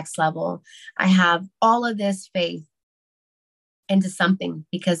go to the next level. I have all of this faith into something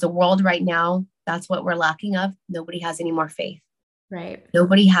because the world right now, that's what we're lacking of. Nobody has any more faith. Right.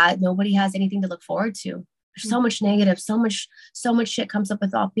 Nobody has anything to look forward to. There's so much negative, so much shit comes up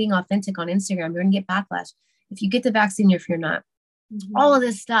with being authentic on Instagram. You're going to get backlash. If you get the vaccine or if you're not, all of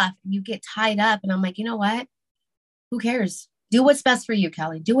this stuff, you get tied up. And I'm like, you know what? Who cares? Do what's best for you,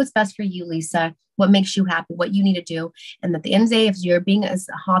 Kelly. Do what's best for you, Lisa. What makes you happy, what you need to do. And at the end of the day, if you're being as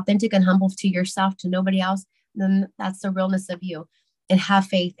authentic and humble to yourself, to nobody else, then that's the realness of you. And have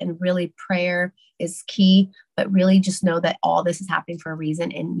faith, and really prayer is key, but really just know that all this is happening for a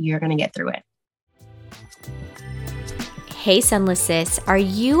reason and you're going to get through it. Hey Sunless Sis, are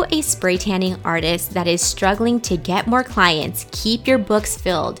you a spray tanning artist that is struggling to get more clients, keep your books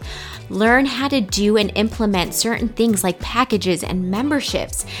filled, learn how to do and implement certain things like packages and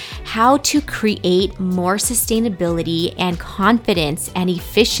memberships, how to create more sustainability and confidence and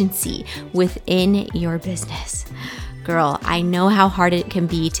efficiency within your business? Girl, I know how hard it can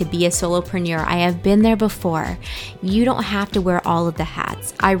be to be a solopreneur. I have been there before. You don't have to wear all of the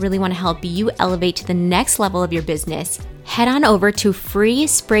hats. I really want to help you elevate to the next level of your business. Head on over to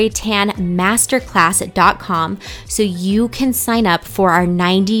freespraytanmasterclass.com so you can sign up for our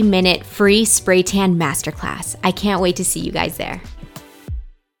 90-minute free spray tan masterclass. I can't wait to see you guys there.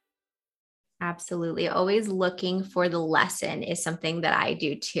 Absolutely. Always looking for the lesson is something that I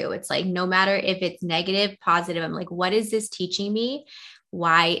do too. It's like, no matter if it's negative, positive, I'm like, what is this teaching me?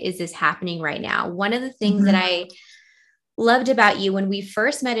 Why is this happening right now? One of the things that I loved about you when we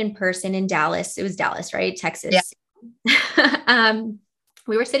first met in person in Dallas, it was Dallas, right? Texas. Yeah.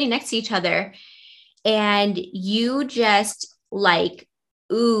 We were sitting next to each other and you just like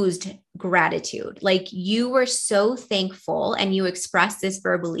oozed gratitude. Like you were so thankful and you expressed this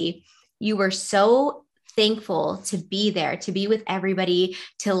verbally. You were so thankful to be there, to be with everybody,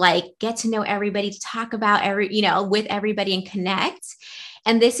 to like get to know everybody, to talk about with everybody and connect.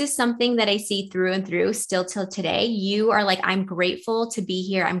 And this is something that I see through and through still till today. You are like, I'm grateful to be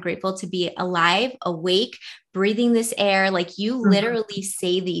here. I'm grateful to be alive, awake, breathing this air. Like you literally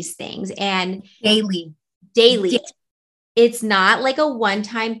say these things and daily. It's not like a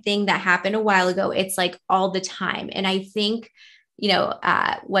one-time thing that happened a while ago. It's like all the time. And I think,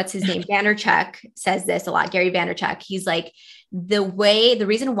 what's his name? Vaynerchuk says this a lot. Gary Vaynerchuk. He's like, the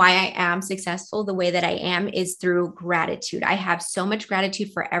reason why I am successful the way that I am is through gratitude. I have so much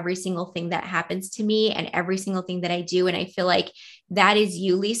gratitude for every single thing that happens to me and every single thing that I do. And I feel like that is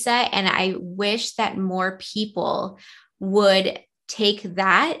you, Lisa. And I wish that more people would take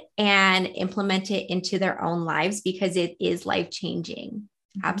that and implement it into their own lives because it is life-changing.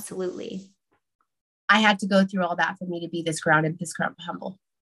 Absolutely. I had to go through all that for me to be this grounded, this humble.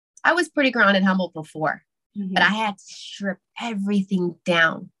 I was pretty grounded, humble before, but I had to strip everything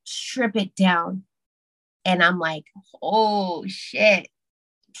down, strip it down. And I'm like, oh shit.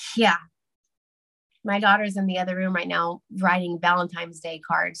 Yeah. My daughter's in the other room right now writing Valentine's Day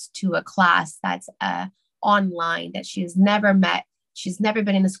cards to a class that's online that she has never met. She's never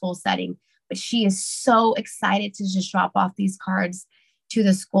been in a school setting, but she is so excited to just drop off these cards to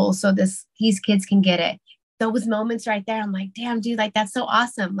the school so these kids can get it. Those moments right there, I'm like, damn, dude, like that's so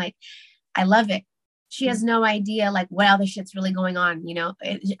awesome. Like, I love it. She has no idea like what other shit's really going on,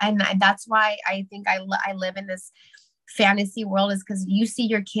 and that's why I think I live in this fantasy world, is because you see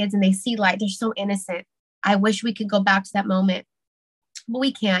your kids and they see light. They're so innocent. I wish we could go back to that moment, but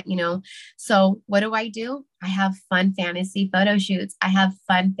we can't, So what do? I have fun fantasy photo shoots. I have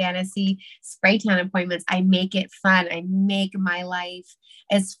fun fantasy spray tan appointments. I make it fun. I make my life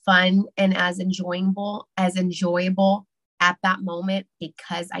as fun and as enjoyable at that moment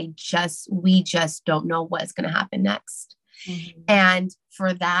because we just don't know what's going to happen next. And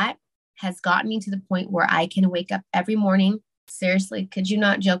for that has gotten me to the point where I can wake up every morning. Seriously, could you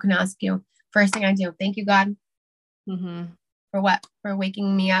not joke and ask you? First thing I do, thank you, God. For what? For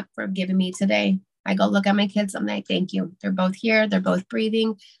waking me up, for giving me today. I go look at my kids. I'm like, thank you. They're both here. They're both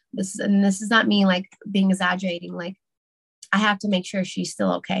breathing. This is not me like being exaggerating. Like I have to make sure she's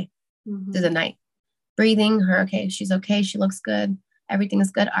still okay through the night. Breathing her. Okay. She's okay. She looks good. Everything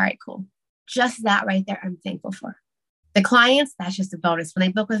is good. All right, cool. Just that right there. I'm thankful for. The clients, that's just a bonus. When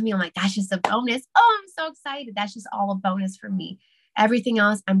they book with me, I'm like, that's just a bonus. Oh, I'm so excited. That's just all a bonus for me. Everything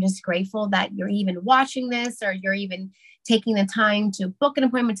else, I'm just grateful that you're even watching this or you're even taking the time to book an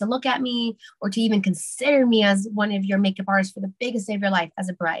appointment to look at me or to even consider me as one of your makeup artists for the biggest day of your life as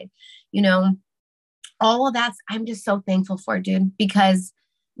a bride. All of that, I'm just so thankful for, dude, because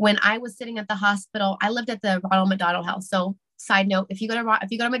when I was sitting at the hospital, I lived at the Ronald McDonald House. So side note, if you go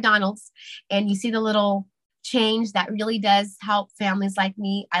to McDonald's and you see the little change that really does help families like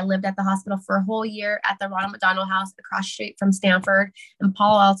me. I lived at the hospital for a whole year at the Ronald McDonald House across the street from Stanford in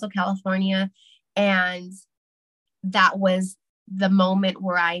Palo Alto, California. And that was the moment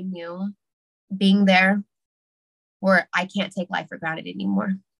where I knew being there where I can't take life for granted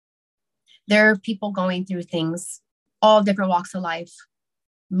anymore. There are people going through things, all different walks of life,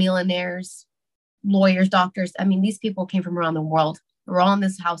 millionaires, lawyers, doctors. I mean, these people came from around the world. We're all in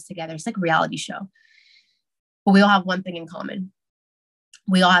this house together. It's like a reality show. But we all have one thing in common.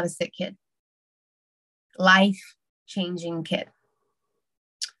 We all have a sick kid. Life-changing kid.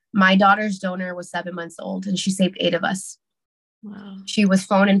 My daughter's donor was 7 months old and she saved 8 of us. Wow. She was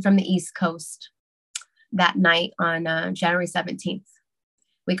flown in from the East Coast. that night on January 17th.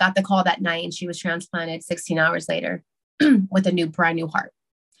 We got the call that night and she was transplanted 16 hours later with a brand new heart.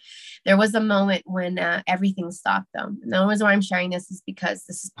 There was a moment when everything stopped though. And the only reason why I'm sharing this is because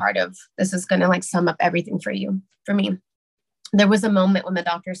this is going to like sum up everything for me. There was a moment when the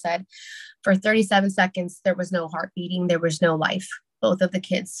doctor said for 37 seconds, there was no heart beating. There was no life. Both of the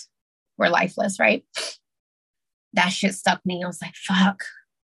kids were lifeless, right? That shit stuck me. I was like, fuck,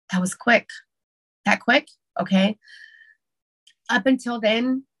 that was quick. That quick? Okay. Up until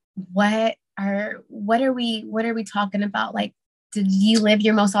then, what are we talking about? Like, did you live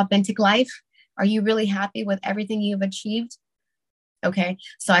your most authentic life? Are you really happy with everything you've achieved? Okay.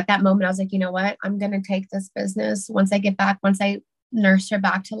 So at that moment, I was like, you know what? I'm going to take this business once I nursed her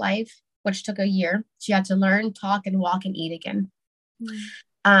back to life, which took a year. She had to learn, talk, and walk and eat again.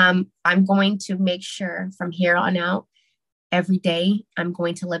 I'm going to make sure from here on out, every day, I'm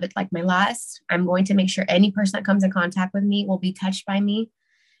going to live it like my last. I'm going to make sure any person that comes in contact with me will be touched by me.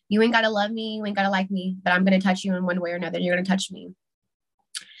 You ain't got to love me. You ain't got to like me, but I'm going to touch you in one way or another. You're going to touch me.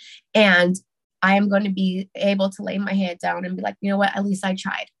 And I am going to be able to lay my head down and be like, you know what? At least I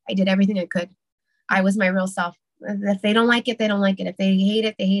tried. I did everything I could. I was my real self. If they don't like it, they don't like it. If they hate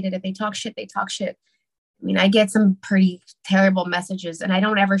it, they hate it. If they talk shit, they talk shit. I mean, I get some pretty terrible messages and I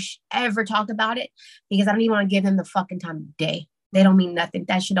don't ever talk about it because I don't even want to give them the fucking time of day. They don't mean nothing.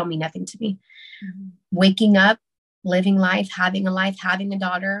 That shit don't mean nothing to me. Mm-hmm. Waking up, living life, having a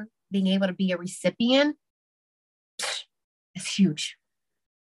daughter, being able to be a recipient, it's huge.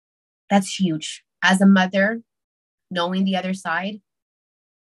 That's huge. As a mother, knowing the other side,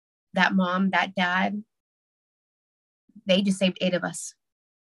 that mom, that dad, they just saved 8 of us.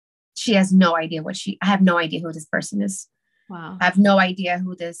 She has no idea I have no idea who this person is. Wow. I have no idea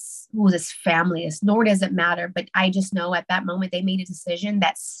who this family is, nor does it matter. But I just know at that moment, they made a decision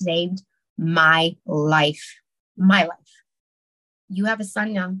that saved my life. My life. You have a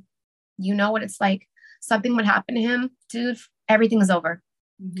son now. You know what it's like. Something would happen to him, dude, everything is over.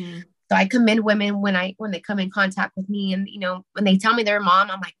 Mm-hmm. So I commend women when they come in contact with me and, you know, when they tell me they're a mom,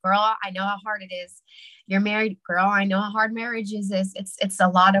 I'm like, girl, I know how hard it is. You're married, girl. I know how hard marriage is. It's a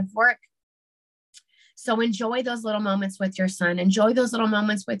lot of work. So enjoy those little moments with your son. Enjoy those little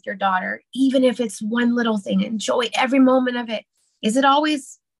moments with your daughter. Even if it's one little thing, enjoy every moment of it. Is it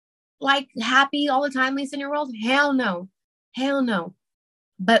always like happy all the time, Lisa, in your world? Hell no. Hell no.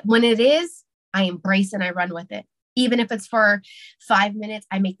 But when it is, I embrace and I run with it. Even if it's for 5 minutes,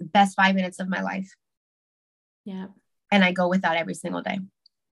 I make the best 5 minutes of my life. Yeah. And I go with that every single day.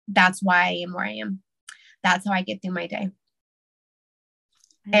 That's why I am where I am. That's how I get through my day.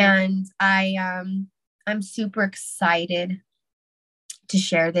 And I'm super excited to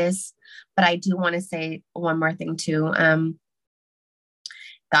share this, but I do want to say one more thing too.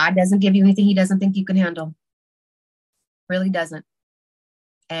 God doesn't give you anything he doesn't think you can handle. Really doesn't.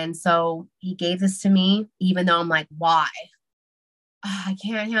 And so he gave this to me, even though I'm like, why? Oh, I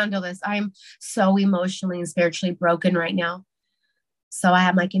can't handle this. I'm so emotionally and spiritually broken right now. So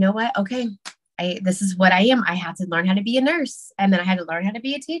I'm like, you know what? Okay. This is what I am. I had to learn how to be a nurse. And then I had to learn how to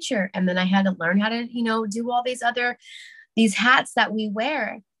be a teacher. And then I had to learn how to, you know, do all these hats that we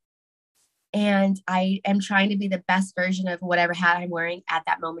wear. And I am trying to be the best version of whatever hat I'm wearing at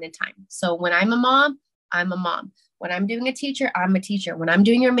that moment in time. So when I'm a mom, I'm a mom. When I'm doing a teacher, I'm a teacher. When I'm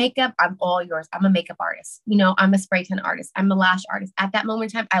doing your makeup, I'm all yours. I'm a makeup artist. You know, I'm a spray tan artist. I'm a lash artist. At that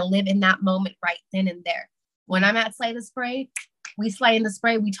moment in time, I live in that moment right then and there. When I'm at Slay the Spray, we slay in the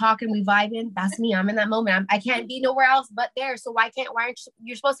spray, we talk and we vibe in. That's me. I'm in that moment. I can't be nowhere else but there. So why aren't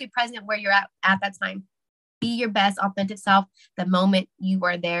you're supposed to be present where you're at that time? Be your best authentic self the moment you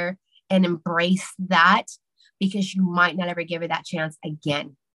are there and embrace that because you might not ever give it that chance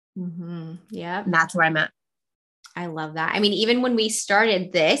again. Mm-hmm. Yeah. And that's where I'm at. I love that. I mean, even when we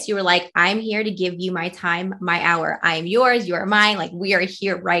started this, you were like, I'm here to give you my time, my hour. I am yours. You are mine. Like we are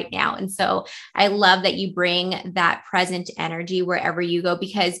here right now. And so I love that you bring that present energy wherever you go,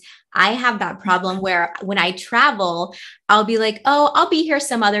 because I have that problem where when I travel, I'll be like, oh, I'll be here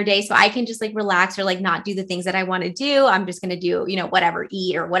some other day. So I can just like relax or like not do the things that I want to do. I'm just going to do, you know, whatever,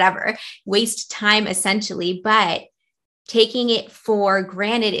 eat or whatever, waste time essentially. But taking it for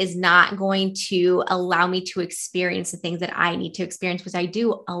granted is not going to allow me to experience the things that I need to experience, which I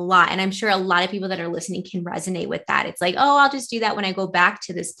do a lot. And I'm sure a lot of people that are listening can resonate with that. It's like, oh, I'll just do that when I go back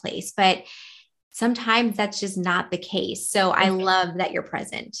to this place. But sometimes that's just not the case. So I love that you're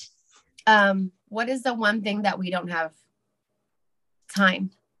present. What is the one thing that we don't have?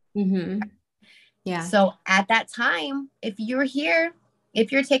 Time. Mm-hmm. Yeah. So at that time, if you're here,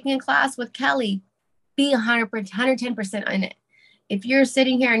 if you're taking a class with Kelly, be 110% in it. if you're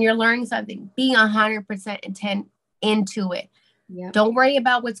sitting here and you're learning something, be 100% intent into it. Yep. Don't worry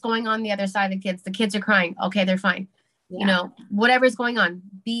about what's going on the other side of the kids. The kids are crying. Okay, they're fine. Yeah. You know, whatever's going on,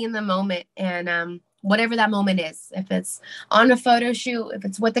 be in the moment. And whatever that moment is, if it's on a photo shoot, if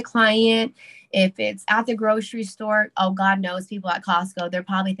it's with a client, if it's at the grocery store, oh, God knows people at Costco, they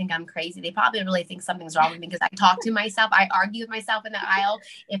probably think I'm crazy. They probably really think something's wrong with me because I talk to myself. I argue with myself in the aisle.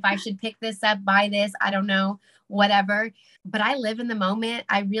 If I should pick this up, buy this, I don't know, whatever. But I live in the moment.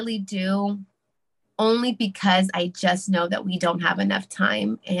 I really do. Only because I just know that we don't have enough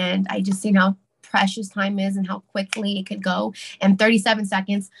time. And I just see how precious time is and how quickly it could go. And 37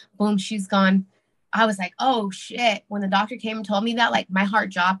 seconds, boom, she's gone. I was like, oh shit. When the doctor came and told me that, like my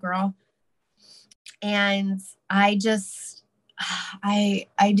heart dropped, girl. And I just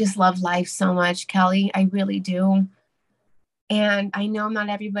love life so much, Kelly. I really do. And I know not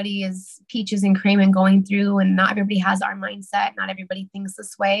everybody is peaches and cream and going through, and not everybody has our mindset. Not everybody thinks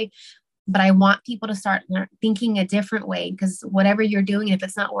this way. But I want people to start thinking a different way, because whatever you're doing, if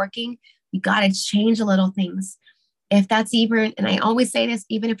it's not working, you got to change the little things. If that's even, and I always say this,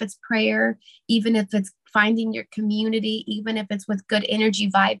 even if it's prayer, even if it's finding your community, even if it's with good energy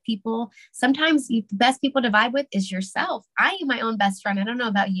vibe people, sometimes the best people to vibe with is yourself. I am my own best friend. I don't know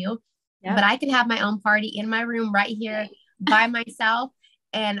about you, but I could have my own party in my room right here by myself.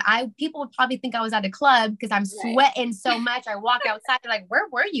 And people would probably think I was at a club because I'm sweating so much. I walk outside, they're like, where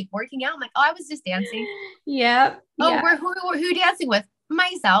were you working out? I'm like, oh, I was just dancing. Yep. Oh, who dancing with?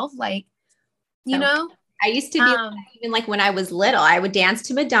 Myself. Like, you know? I used to be even like when I was little, I would dance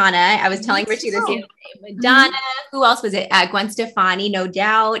to Madonna. I was telling Richie this the other day. Madonna, who else was it? Gwen Stefani, no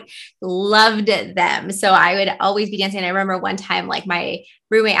doubt. Loved them. So I would always be dancing. I remember one time, like my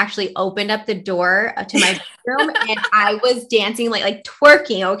roommate actually opened up the door to my bedroom and I was dancing like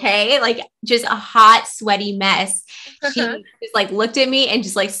twerking. Okay. Like just a hot, sweaty mess. She just like looked at me and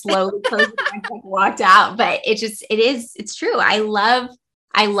just like slowly closed the door and walked out. But it's true. I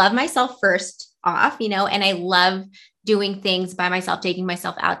love myself first off, you know, and I love doing things by myself, taking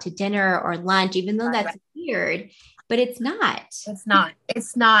myself out to dinner or lunch, even though that's weird, but it's not.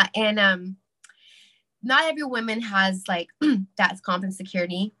 And not every woman has like that confidence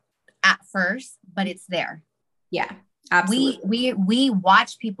security at first, but it's there. Yeah, absolutely. We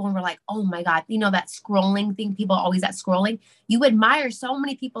watch people and we're like, oh my God, you know, that scrolling thing, people are always at scrolling. You admire so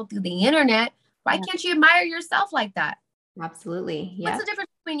many people through the internet. Why can't you admire yourself like that? Absolutely. Yeah. What's the difference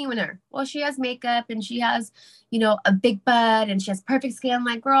between you and her? Well, she has makeup and she has, you know, a big butt and she has perfect skin.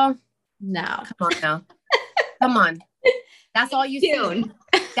 Like, girl, no, come on now. Come on. That's all you see.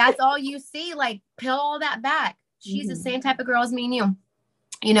 That's all you see. Like, peel all that back. She's the same type of girl as me and you.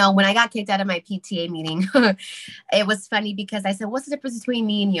 You know, when I got kicked out of my PTA meeting, it was funny because I said, what's the difference between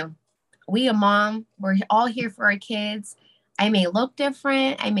me and you? We a mom. We're all here for our kids. I may look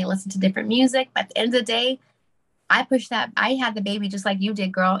different. I may listen to different music. But at the end of the day, I pushed that. I had the baby just like you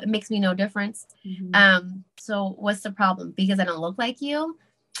did, girl. It makes me no difference. So what's the problem? Because I don't look like you?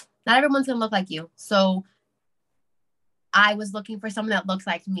 Not everyone's going to look like you. So I was looking for someone that looks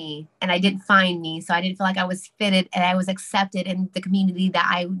like me and I didn't find me. So I didn't feel like I was fitted and I was accepted in the community that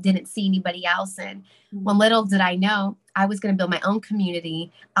I didn't see anybody else in. Well, little did I know, I was going to build my own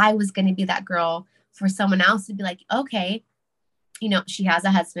community. I was going to be that girl for someone else to be like, okay, you know, she has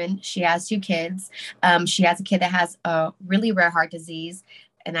a husband, she has 2 kids. She has a kid that has a really rare heart disease.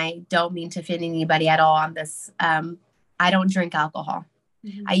 And I don't mean to offend anybody at all on this. I don't drink alcohol.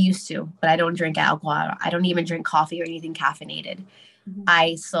 I used to, but I don't drink alcohol. I don't even drink coffee or anything caffeinated.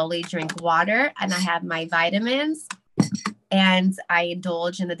 I slowly drink water and I have my vitamins and I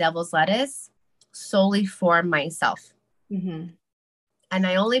indulge in the devil's lettuce solely for myself. And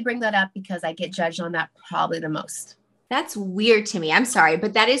I only bring that up because I get judged on that probably the most. That's weird to me. I'm sorry,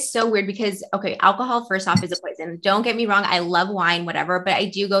 but that is so weird because, okay, alcohol first off is a poison. Don't get me wrong. I love wine, whatever, but I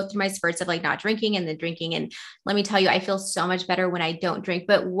do go through my spurts of like not drinking and then drinking. And let me tell you, I feel so much better when I don't drink.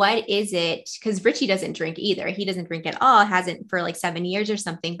 But what is it? Because Richie doesn't drink either. He doesn't drink at all, hasn't for like 7 years or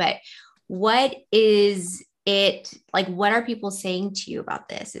something. But what is it like? What are people saying to you about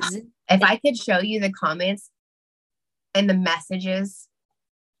this? If I could show you the comments and the messages,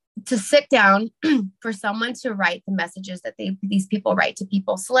 to sit down for someone to write the messages that these people write to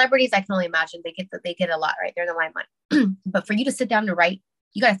people, celebrities, I can only imagine they get a lot, right? They're in the limelight. But for you to sit down to write,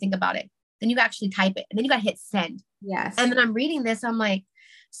 you got to think about it. Then you actually type it and then you got to hit send. Yes. And then I'm reading this. I'm like,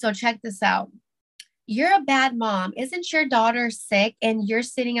 so check this out. You're a bad mom. Isn't your daughter sick and you're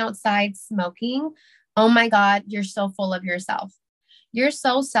sitting outside smoking? Oh my God, you're so full of yourself. You're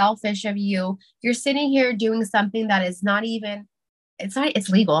so selfish of you. You're sitting here doing something that is not even, it's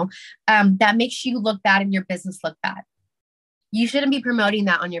legal. That makes you look bad and your business look bad. You shouldn't be promoting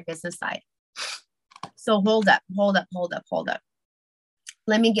that on your business side. So hold up.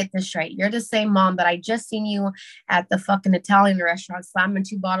 Let me get this straight. You're the same mom that I just seen you at the fucking Italian restaurant slamming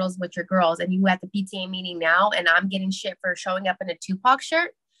 2 bottles with your girls, and you at the PTA meeting now, and I'm getting shit for showing up in a Tupac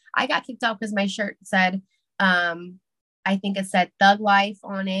shirt. I got kicked out because my shirt said, I think it said Thug Life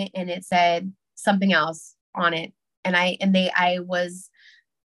on it, and it said something else on it. And I was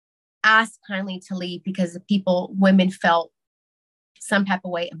asked kindly to leave because the women felt some type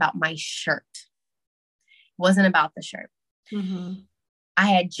of way about my shirt. It wasn't about the shirt. Mm-hmm. I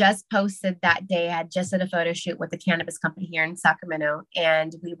had just posted that day. I had just did a photo shoot with a cannabis company here in Sacramento,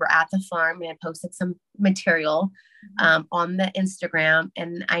 and we were at the farm, and I posted some material on the Instagram,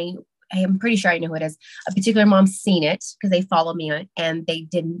 and I am pretty sure I know who it is. A particular mom's seen it because they follow me, and they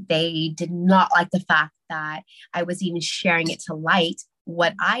did not like the fact that I was even sharing it to light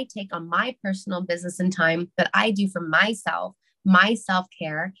what I take on my personal business and time that I do for myself, my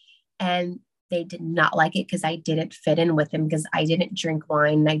self-care. And they did not like it because I didn't fit in with them, because I didn't drink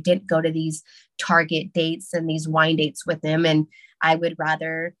wine. I didn't go to these Target dates and these wine dates with them. And I would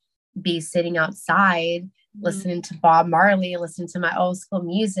rather be sitting outside, listening to Bob Marley, listening to my old school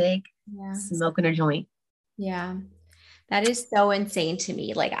music, smoking a joint. Yeah. That is so insane to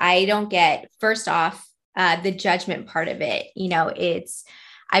me. Like, I don't get, first off, the judgment part of it. You know,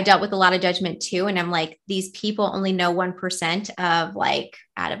 I've dealt with a lot of judgment too. And I'm like, these people only know 1% of, like,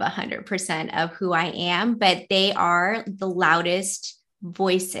 out of 100% of who I am, but they are the loudest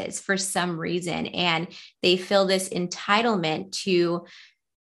voices for some reason. And they feel this entitlement to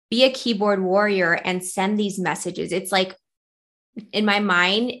be a keyboard warrior and send these messages. It's like, in my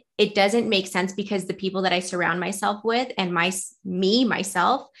mind, it doesn't make sense, because the people that I surround myself with and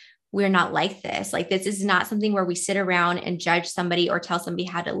myself, we're not like this. Like, this is not something where we sit around and judge somebody or tell somebody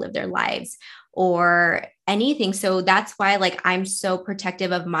how to live their lives or anything. So that's why, like, I'm so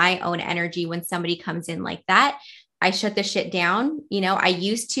protective of my own energy when somebody comes in like that. I shut the shit down. You know, I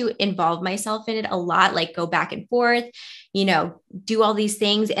used to involve myself in it a lot, like go back and forth, you know, do all these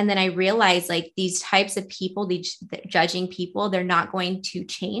things. And then I realized, like, these types of people, these judging people, they're not going to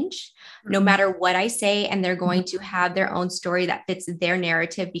change no matter what I say. And they're going to have their own story that fits their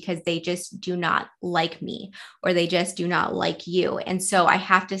narrative, because they just do not like me, or they just do not like you. And so I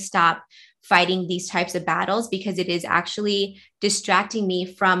have to stop fighting these types of battles, because it is actually distracting me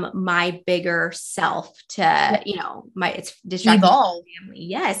from my bigger self to, you know, it's distracting Evolve. my family.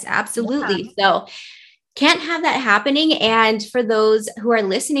 Yes, absolutely. So can't have that happening. And for those who are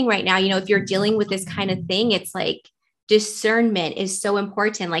listening right now, you know, if you're dealing with this kind of thing, it's like, discernment is so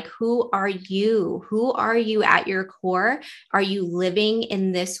important. Like, who are you? Who are you at your core? Are you living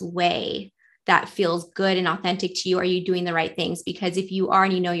in this way that feels good and authentic to you? Are you doing the right things? Because if you are,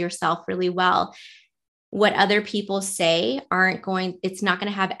 and you know yourself really well, what other people say it's not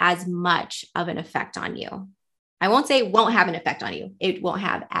going to have as much of an effect on you. I won't say it won't have an effect on you. It won't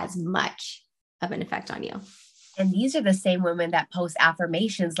have as much of an effect on you. And these are the same women that post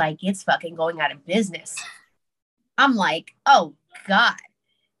affirmations like it's fucking going out of business. I'm like, oh God,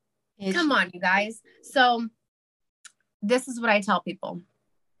 come on, you guys. So this is what I tell people.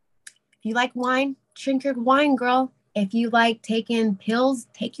 If you like wine, drink your wine, girl. If you like taking pills,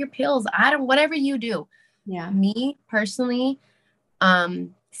 take your pills. Whatever you do. Yeah. Me personally,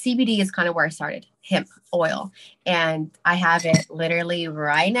 CBD is kind of where I started, hemp oil. And I have it literally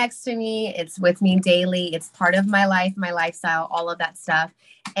right next to me. It's with me daily. It's part of my life, my lifestyle, all of that stuff.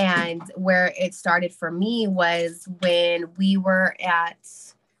 And where it started for me was when we were at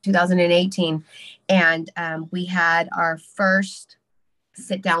 2018, and we had our first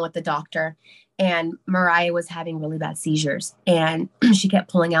sit down with the doctor, and Mariah was having really bad seizures, and she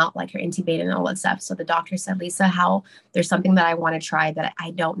kept pulling out like her intubator and all that stuff. So the doctor said, Lisa, there's something that I want to try that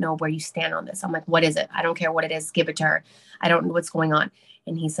I don't know where you stand on this. I'm like, what is it? I don't care what it is. Give it to her. I don't know what's going on.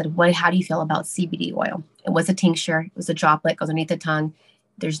 And he said, how do you feel about CBD oil? It was a tincture. It was a droplet, goes underneath the tongue.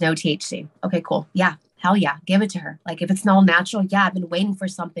 There's no THC. Okay, cool. Yeah. Hell yeah. Give it to her. Like, if it's not all natural, yeah, I've been waiting for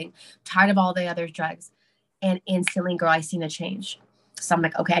something. I'm tired of all the other drugs. And instantly, girl, I seen a change. So I'm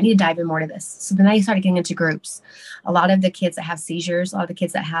like, okay, I need to dive in more to this. So then I started getting into groups. A lot of the kids that have seizures, a lot of the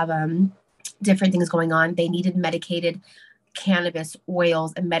kids that have different things going on, they needed medicated cannabis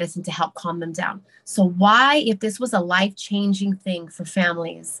oils and medicine to help calm them down. So why, if this was a life-changing thing for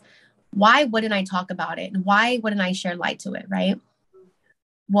families, why wouldn't I talk about it? And why wouldn't I share light to it, right?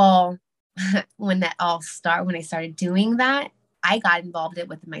 Well, when I started doing that, I got involved in it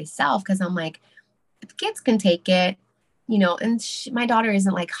with myself, because I'm like, if kids can take it, you know, and my daughter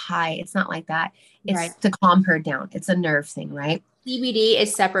isn't like high. It's not like that. It's right. To calm her down. It's a nerve thing, right? CBD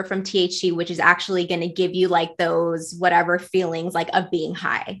is separate from THC, which is actually going to give you like those whatever feelings like of being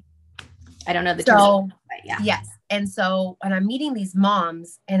high. I don't know the term, but yeah. Yes. And so when I'm meeting these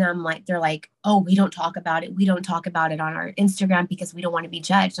moms and I'm like, they're like, oh, we don't talk about it. We don't talk about it on our Instagram because we don't want to be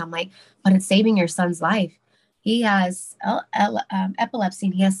judged. I'm like, but it's saving your son's life. He has epilepsy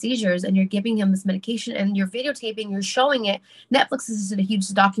and he has seizures and you're giving him this medication and you're videotaping, you're showing it. Netflix is a huge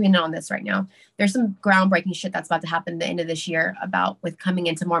documentary on this right now. There's some groundbreaking shit that's about to happen at the end of this year about with coming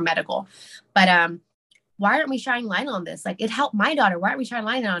into more medical. But why aren't we shining light on this? Like it helped my daughter. Why aren't we shining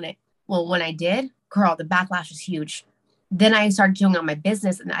light on it? Well, when I did, girl, the backlash was huge. Then I started doing on my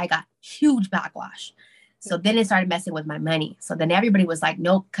business and I got huge backlash. So then it started messing with my money. So then everybody was like,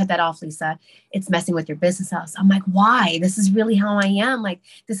 nope, cut that off, Lisa. It's messing with your business house. I'm like, why? This is really how I am. Like,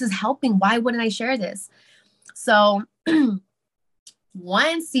 this is helping. Why wouldn't I share this? So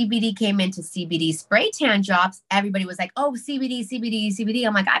once CBD came into CBD spray tan drops, everybody was like, oh, CBD, CBD, CBD.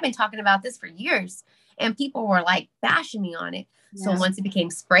 I'm like, I've been talking about this for years. And people were like bashing me on it. Yeah. So once it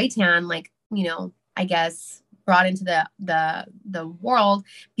became spray tan, like, you know, I guess brought into the world,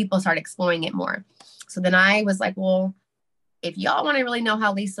 people started exploring it more. So then I was like, well, if y'all want to really know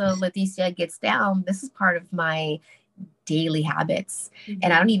how Lisa Leticia gets down, this is part of my daily habits. Mm-hmm.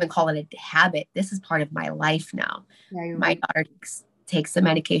 And I don't even call it a habit. This is part of my life now. Yeah, my daughter takes the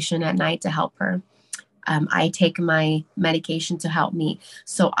medication at night to help her. I take my medication to help me.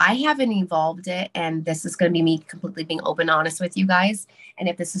 So I haven't evolved it. And this is going to be me completely being open, honest with you guys. And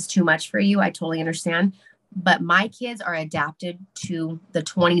if this is too much for you, I totally understand. But my kids are adapted to the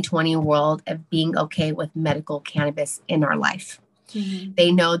 2020 world of being okay with medical cannabis in our life. Mm-hmm.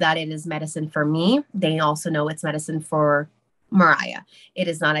 They know that it is medicine for me. They also know it's medicine for Mariah. It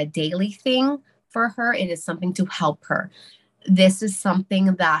is not a daily thing for her. It is something to help her. This is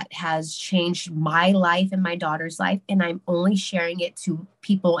something that has changed my life and my daughter's life. And I'm only sharing it to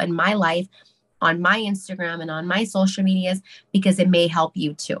people in my life on my Instagram and on my social medias because it may help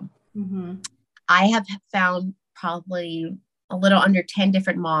you too. Mm-hmm. I have found probably a little under 10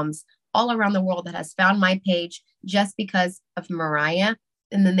 different moms all around the world that has found my page just because of Mariah.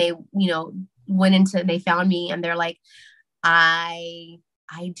 And then they, you know, they found me and they're like, I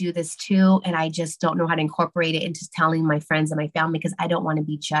do this too. And I just don't know how to incorporate it into telling my friends and my family because I don't want to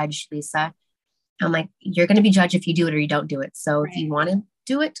be judged, Lisa. I'm like, you're going to be judged if you do it or you don't do it. So If you want to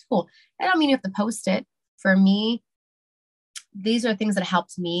do it, cool. I don't mean you have to post it. For me, these are things that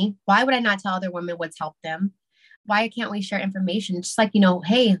helped me. Why would I not tell other women what's helped them? Why can't we share information? It's just like, you know,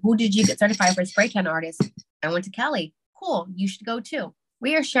 hey, who did you get certified for a spray tan artist? I went to Kelly. Cool. You should go too.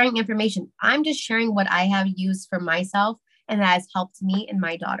 We are sharing information. I'm just sharing what I have used for myself and that has helped me and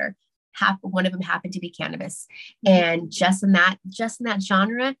my daughter. One of them happened to be cannabis. And just in that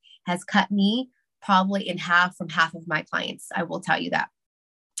genre has cut me probably in half from half of my clients. I will tell you that.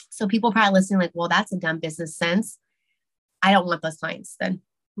 So people probably listening like, well, that's a dumb business sense. I don't want those clients then.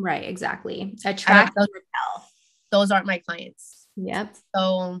 Right. Exactly. Those aren't my clients. Yep.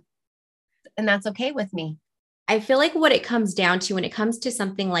 So, and that's okay with me. I feel like what it comes down to when it comes to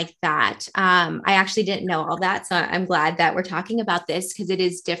something like that, I actually didn't know all that. So I'm glad that we're talking about this because it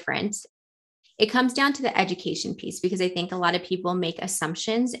is different. It comes down to the education piece because I think a lot of people make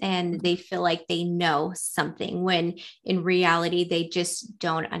assumptions and they feel like they know something when in reality, they just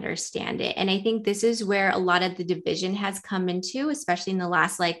don't understand it. And I think this is where a lot of the division has come into, especially in the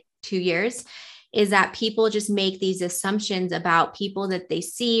last 2 years, is that people just make these assumptions about people that they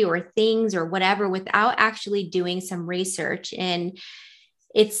see or things or whatever without actually doing some research. And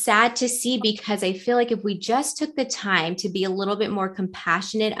it's sad to see because I feel like if we just took the time to be a little bit more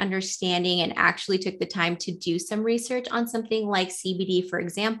compassionate, understanding, and actually took the time to do some research on something like CBD, for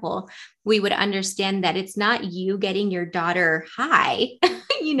example, we would understand that it's not you getting your daughter high,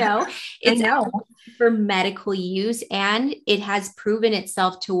 it's for medical use. And it has proven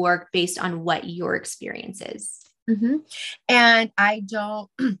itself to work based on what your experience is. Mm-hmm. And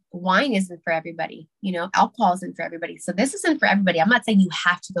wine isn't for everybody, alcohol isn't for everybody. So this isn't for everybody. I'm not saying you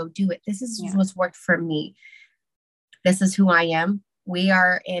have to go do it. This is what's worked for me. This is who I am. We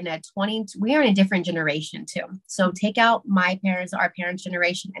are in a different generation too. So take out our parents'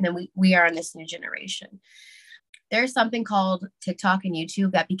 generation, and then we are in this new generation. There's something called TikTok and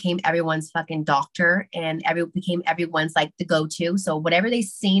YouTube that became everyone's fucking doctor and became everyone's the go-to. So whatever they've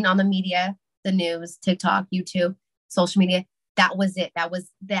seen on the media, the news, TikTok, YouTube, social media, that was it.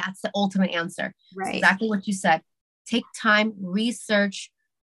 That's the ultimate answer. Right. Exactly what you said. Take time, research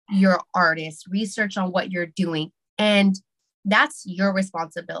your artist, research on what you're doing. And that's your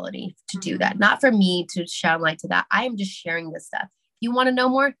responsibility to do that. Not for me to shine light to that. I am just sharing this stuff. If you want to know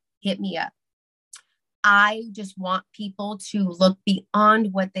more, hit me up. I just want people to look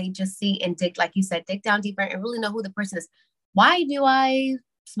beyond what they just see and dig, like you said, dig down deeper and really know who the person is. Why do I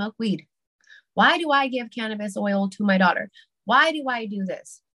smoke weed? Why do I give cannabis oil to my daughter? Why do I do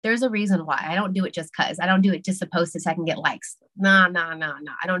this? There's a reason why. I don't do it just because. I don't do it just to post it so I can get likes. No.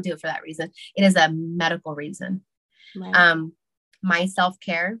 I don't do it for that reason. It is a medical reason. Right. My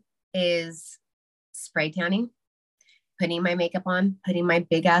self-care is spray tanning, putting my makeup on, putting my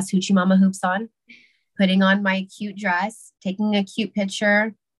big ass hoochie mama hoops on, putting on my cute dress, taking a cute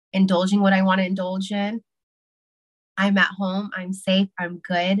picture, indulging what I want to indulge in. I'm at home. I'm safe. I'm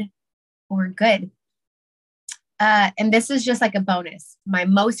good. We're good. And this is just like a bonus. My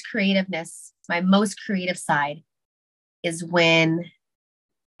most creative side is when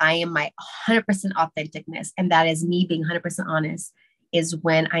I am my 100% authenticness. And that is me being 100% honest, is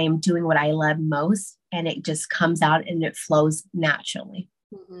when I am doing what I love most and it just comes out and it flows naturally.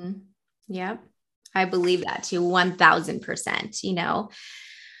 Mm-hmm. Yeah, I believe that too. 1000%,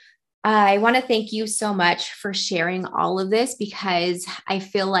 I want to thank you so much for sharing all of this, because I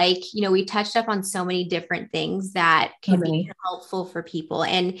feel like, we touched up on so many different things that can be helpful for people.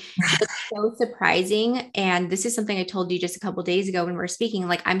 And it's so surprising. And this is something I told you just a couple of days ago when we were speaking,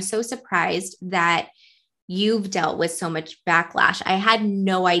 like, I'm so surprised that you've dealt with so much backlash. I had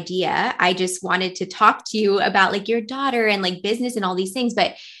no idea. I just wanted to talk to you about like your daughter and like business and all these things,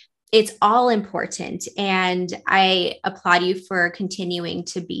 but it's all important. And I applaud you for continuing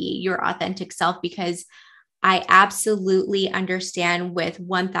to be your authentic self, because I absolutely understand with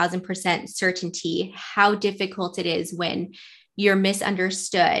 1000% certainty how difficult it is when you're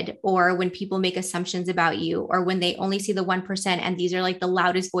misunderstood, or when people make assumptions about you, or when they only see the 1%. And these are like the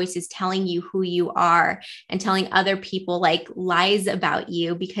loudest voices telling you who you are and telling other people like lies about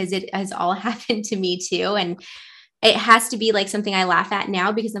you, because it has all happened to me too. And it has to be like something I laugh at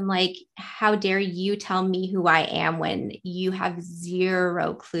now, because I'm like, how dare you tell me who I am when you have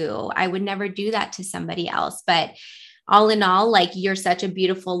zero clue? I would never do that to somebody else. But all in all, like, you're such a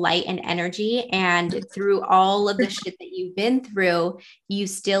beautiful light and energy. And through all of the shit that you've been through, you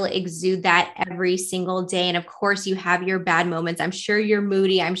still exude that every single day. And of course, you have your bad moments. I'm sure you're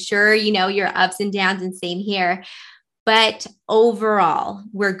moody. I'm sure, your ups and downs, and same here. But overall,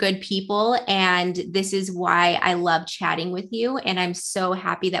 we're good people. And this is why I love chatting with you. And I'm so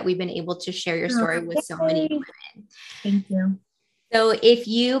happy that we've been able to share your story with so many women. Thank you. So if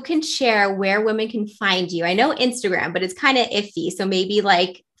you can share where women can find you, I know Instagram, but it's kind of iffy. So maybe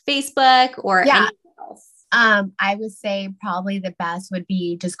like Facebook or anything else. I would say probably the best would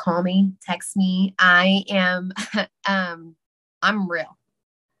be just call me, text me. I am, I'm real.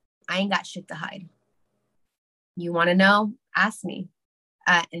 I ain't got shit to hide. You want to know? Ask me.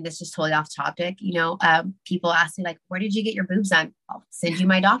 And this is totally off topic. People ask me like, where did you get your boobs done? I'll send you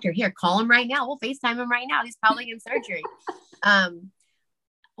my doctor. Here, call him right now. We'll FaceTime him right now. He's probably in surgery.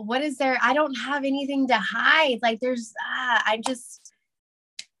 What is there? I don't have anything to hide. Like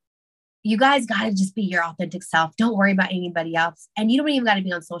you guys got to just be your authentic self. Don't worry about anybody else. And you don't even got to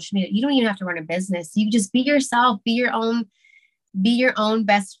be on social media. You don't even have to run a business. You just be yourself, be your own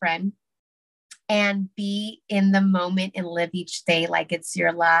best friend, and be in the moment and live each day like it's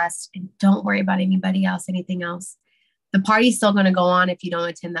your last. And don't worry about anybody else, anything else. The party's still going to go on if you don't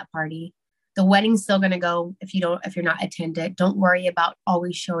attend that party. The wedding's still going to go if you're not attended. Don't worry about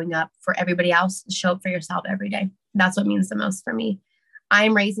always showing up for everybody else. Show up for yourself every day. That's what means the most for me.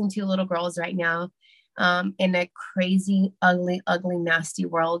 I'm raising 2 little girls right now in a crazy, ugly, nasty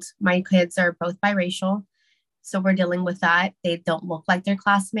world. My kids are both biracial. So we're dealing with that. They don't look like their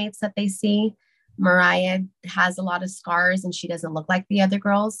classmates that they see. Mariah has a lot of scars and she doesn't look like the other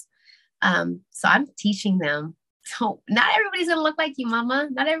girls. So I'm teaching them. So not everybody's going to look like you, mama.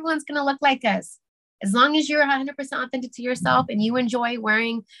 Not everyone's going to look like us. As long as you're 100% authentic to yourself and you enjoy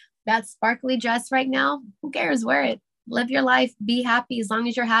wearing that sparkly dress right now, who cares? Wear it. Live your life. Be happy. As long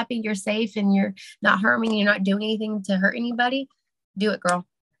as you're happy, you're safe, and you're not harming, you're not doing anything to hurt anybody. Do it, girl.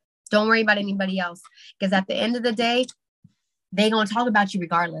 Don't worry about anybody else. Because at the end of the day, they're going to talk about you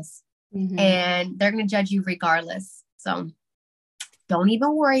regardless. Mm-hmm. And they're going to judge you regardless. So don't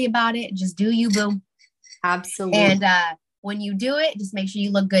even worry about it. Just do you, boo. Absolutely. And when you do it, just make sure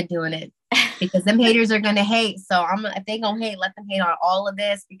you look good doing it, because them haters are going to hate. So if they going to hate, let them hate on all of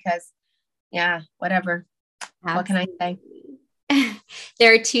this, because whatever. Absolutely. What can I say?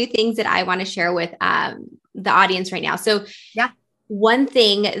 There are 2 things that I want to share with the audience right now. So one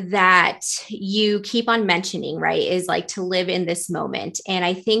thing that you keep on mentioning, right, is like to live in this moment. And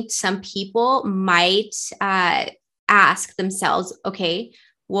I think some people might ask themselves, okay,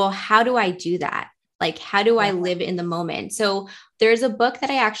 well, how do I do that? Like, how do I live in the moment? So There's a book that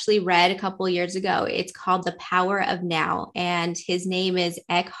I actually read a couple of years ago. It's called The Power of Now, and his name is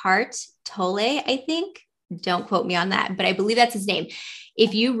Eckhart Tolle, I think. Don't quote me on that, but I believe that's his name.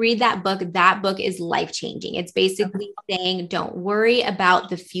 If you read that book is life-changing. It's basically saying, don't worry about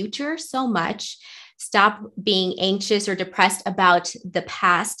the future so much. Stop being anxious or depressed about the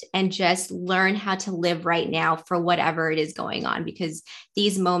past and just learn how to live right now for whatever it is going on, because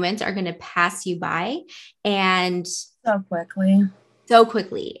these moments are going to pass you by and so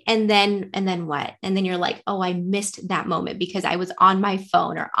quickly. And then what? And then you're like, oh, I missed that moment because I was on my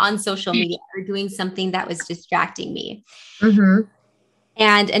phone or on social media or doing something that was distracting me. Mm-hmm.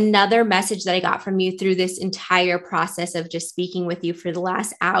 And another message that I got from you through this entire process of just speaking with you for the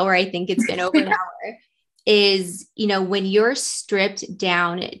last hour, I think it's been over an hour, is, when you're stripped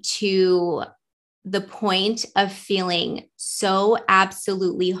down to the point of feeling so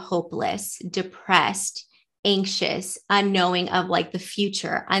absolutely hopeless, depressed, anxious, unknowing of like the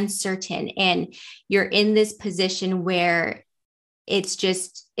future, uncertain, and you're in this position where it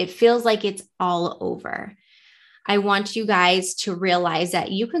feels like it's all over. I want you guys to realize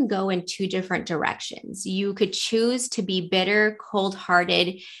that you can go in two different directions. You could choose to be bitter,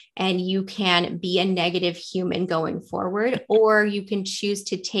 cold-hearted, and you can be a negative human going forward, or you can choose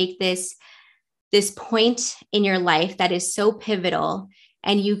to take this point in your life that is so pivotal,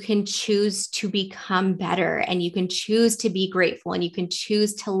 and you can choose to become better, and you can choose to be grateful, and you can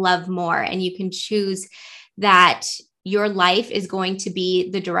choose to love more, and you can choose that your life is going to be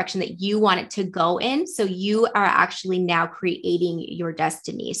the direction that you want it to go in. So you are actually now creating your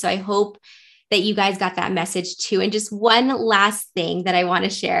destiny. So I hope that you guys got that message too. And just one last thing that I want to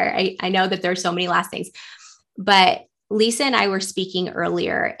share. I know that there are so many last things, but Lisa and I were speaking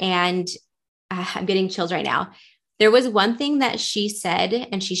earlier, and I'm getting chills right now. There was one thing that she said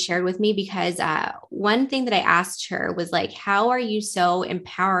and she shared with me, because one thing that I asked her was like, how are you so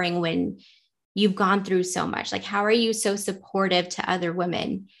empowering when you've gone through so much? Like, how are you so supportive to other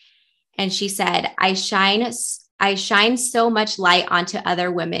women? And she said, I shine so much light onto other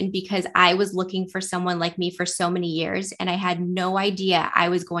women because I was looking for someone like me for so many years, and I had no idea I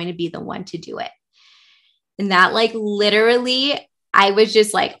was going to be the one to do it. And that, like, literally, I was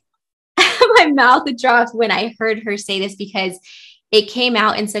just like, my mouth dropped when I heard her say this, because it came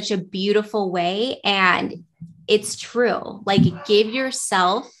out in such a beautiful way. And it's true. Like, give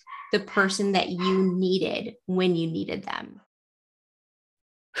yourself the person that you needed when you needed them.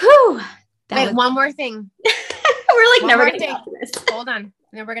 Whew. Wait, one more thing. We're like never going to get to this. Hold on.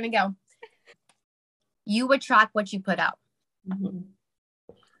 Then we're going to go. You attract what you put out. Mm-hmm.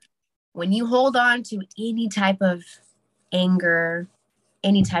 When you hold on to any type of anger,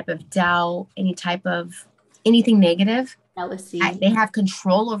 any type of doubt, any type of anything negative, jealousy, they have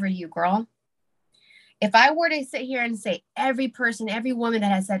control over you, girl. If I were to sit here and say every person, every woman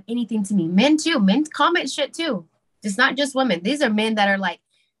that has said anything to me, men too, men comment shit too. It's not just women. These are men that are like,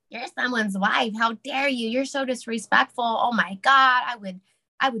 you're someone's wife. How dare you? You're so disrespectful. Oh my God.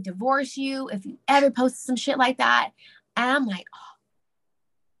 I would divorce you if you ever posted some shit like that. And I'm like,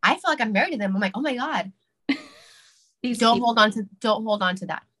 oh, I feel like I'm married to them. I'm like, oh my God. Don't hold on to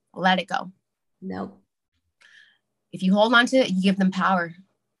that. Let it go. Nope. If you hold on to it, you give them power.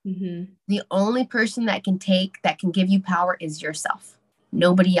 Mm-hmm. The only person that can give you power is yourself.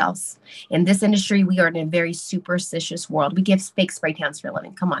 Nobody else. In this industry, we are in a very superstitious world. We give fake spray tans for a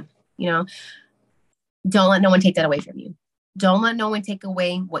living. Come on. Don't let no one take that away from you. Don't let no one take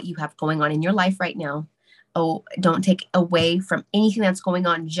away what you have going on in your life right now. Oh, don't take away from anything that's going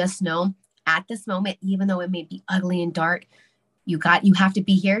on. Just know at this moment, even though it may be ugly and dark, you have to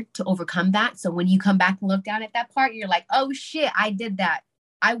be here to overcome that. So when you come back and look down at that part, you're like, oh shit, I did that.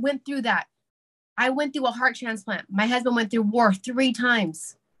 I went through that. I went through a heart transplant. My husband went through war 3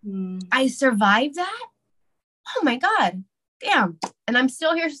 times. I survived that. Oh my God. Damn. And I'm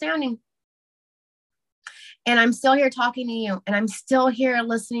still here standing. And I'm still here talking to you. And I'm still here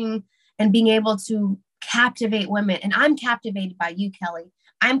listening and being able to captivate women. And I'm captivated by you, Kelly.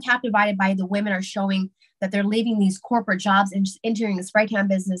 I'm captivated by the women are showing that they're leaving these corporate jobs and just entering the spray tan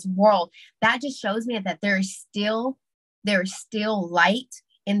business world. That just shows me that there is still light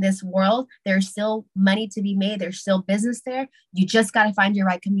in this world. There's still money to be made. There's still business there. You just got to find your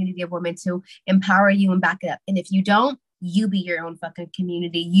right community of women to empower you and back it up. And if you don't, you be your own fucking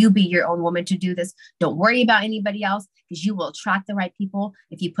community. You be your own woman to do this. Don't worry about anybody else, because you will attract the right people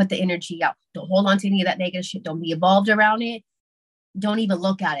if you put the energy out. Don't hold on to any of that negative shit. Don't be involved around it. Don't even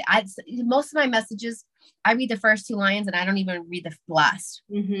look at it. Most of my messages, I read the first 2 lines and I don't even read the last.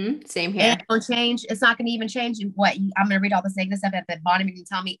 Mm-hmm. Same here. It won't change. It's not going to even change. I'm going to read all this negative stuff at the bottom and you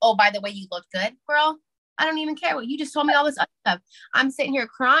tell me, oh, by the way, you look good, girl. I don't even care what you just told me all this other stuff. I'm sitting here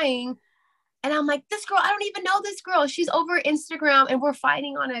crying. And I'm like, this girl, I don't even know this girl. She's over Instagram and we're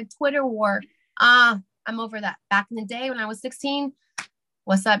fighting on a Twitter war. I'm over that. Back in the day when I was 16,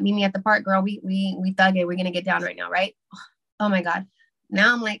 what's up? Meet me at the park, girl. We thug it. We're going to get down right now, right? Oh my God.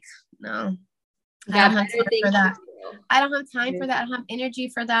 Now I'm like, no, I don't have time for that. I don't have time for that. I don't have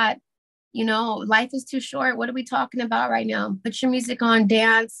energy for that. You know, life is too short. What are we talking about right now? Put your music on,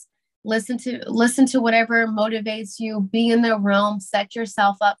 dance, listen to whatever motivates you, be in the realm, set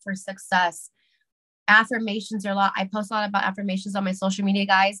yourself up for success. Affirmations are a lot. I post a lot about affirmations on my social media,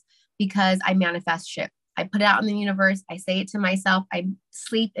 guys, because I manifest shit. I put it out in the universe. I say it to myself. I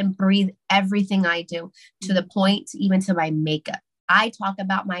sleep and breathe everything I do, to the point, even to my makeup. I talk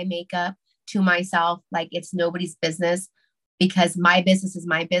about my makeup to myself like it's nobody's business, because my business is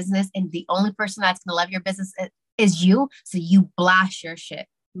my business. And the only person that's going to love your business is you. So you blast your shit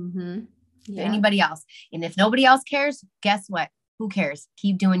to anybody else. And if nobody else cares, guess what? Who cares?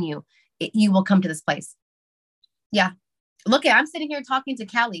 Keep doing you. You will come to this place. Yeah. Look, I'm sitting here talking to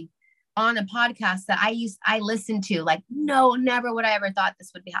Kelly on a podcast that I listened to. Like, no, never would I ever thought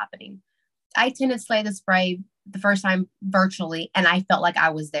this would be happening. I attended Slay the Spray the first time virtually, and I felt like I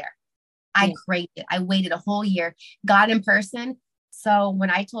was there. I craved it. I waited a whole year, got in person. So when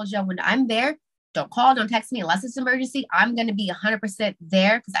I told you, when I'm there, don't call, don't text me unless it's emergency. I'm going to be 100%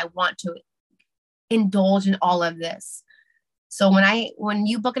 there because I want to indulge in all of this. So when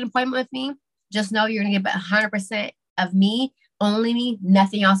you book an appointment with me, just know you're going to get 100% of me, only me,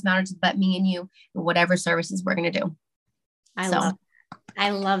 nothing else matters but me and you, and whatever services we're going to do. I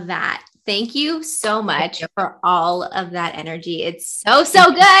love that. Thank you so much for all of that energy. It's so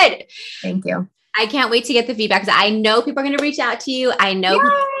good. Thank you. I can't wait to get the feedback, because I know people are going to reach out to you. I know people are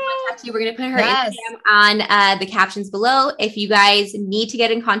going to contact you. We're going to put her Instagram on the captions below. If you guys need to get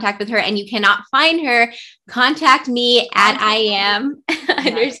in contact with her and you cannot find her, contact me at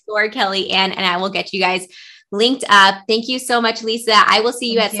 @IAM_KellyAnn, and I will get you guys linked up. Thank you so much, Lisa. I will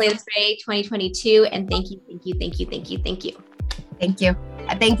see you at Slay the Spray 2022. And thank you. Thank you.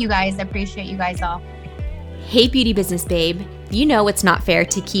 Thank you, guys. I appreciate you guys all. Hey, beauty business babe. You know it's not fair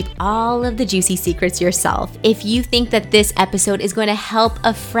to keep all of the juicy secrets yourself. If you think that this episode is going to help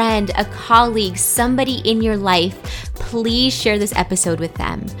a friend, a colleague, somebody in your life, please share this episode with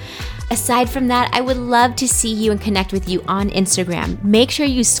them. Aside from that, I would love to see you and connect with you on Instagram. Make sure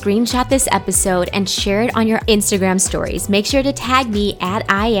you screenshot this episode and share it on your Instagram stories. Make sure to tag me at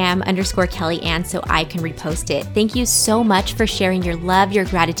 @IAM_KellyAnn so I can repost it. Thank you so much for sharing your love, your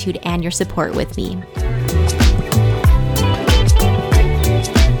gratitude, and your support with me.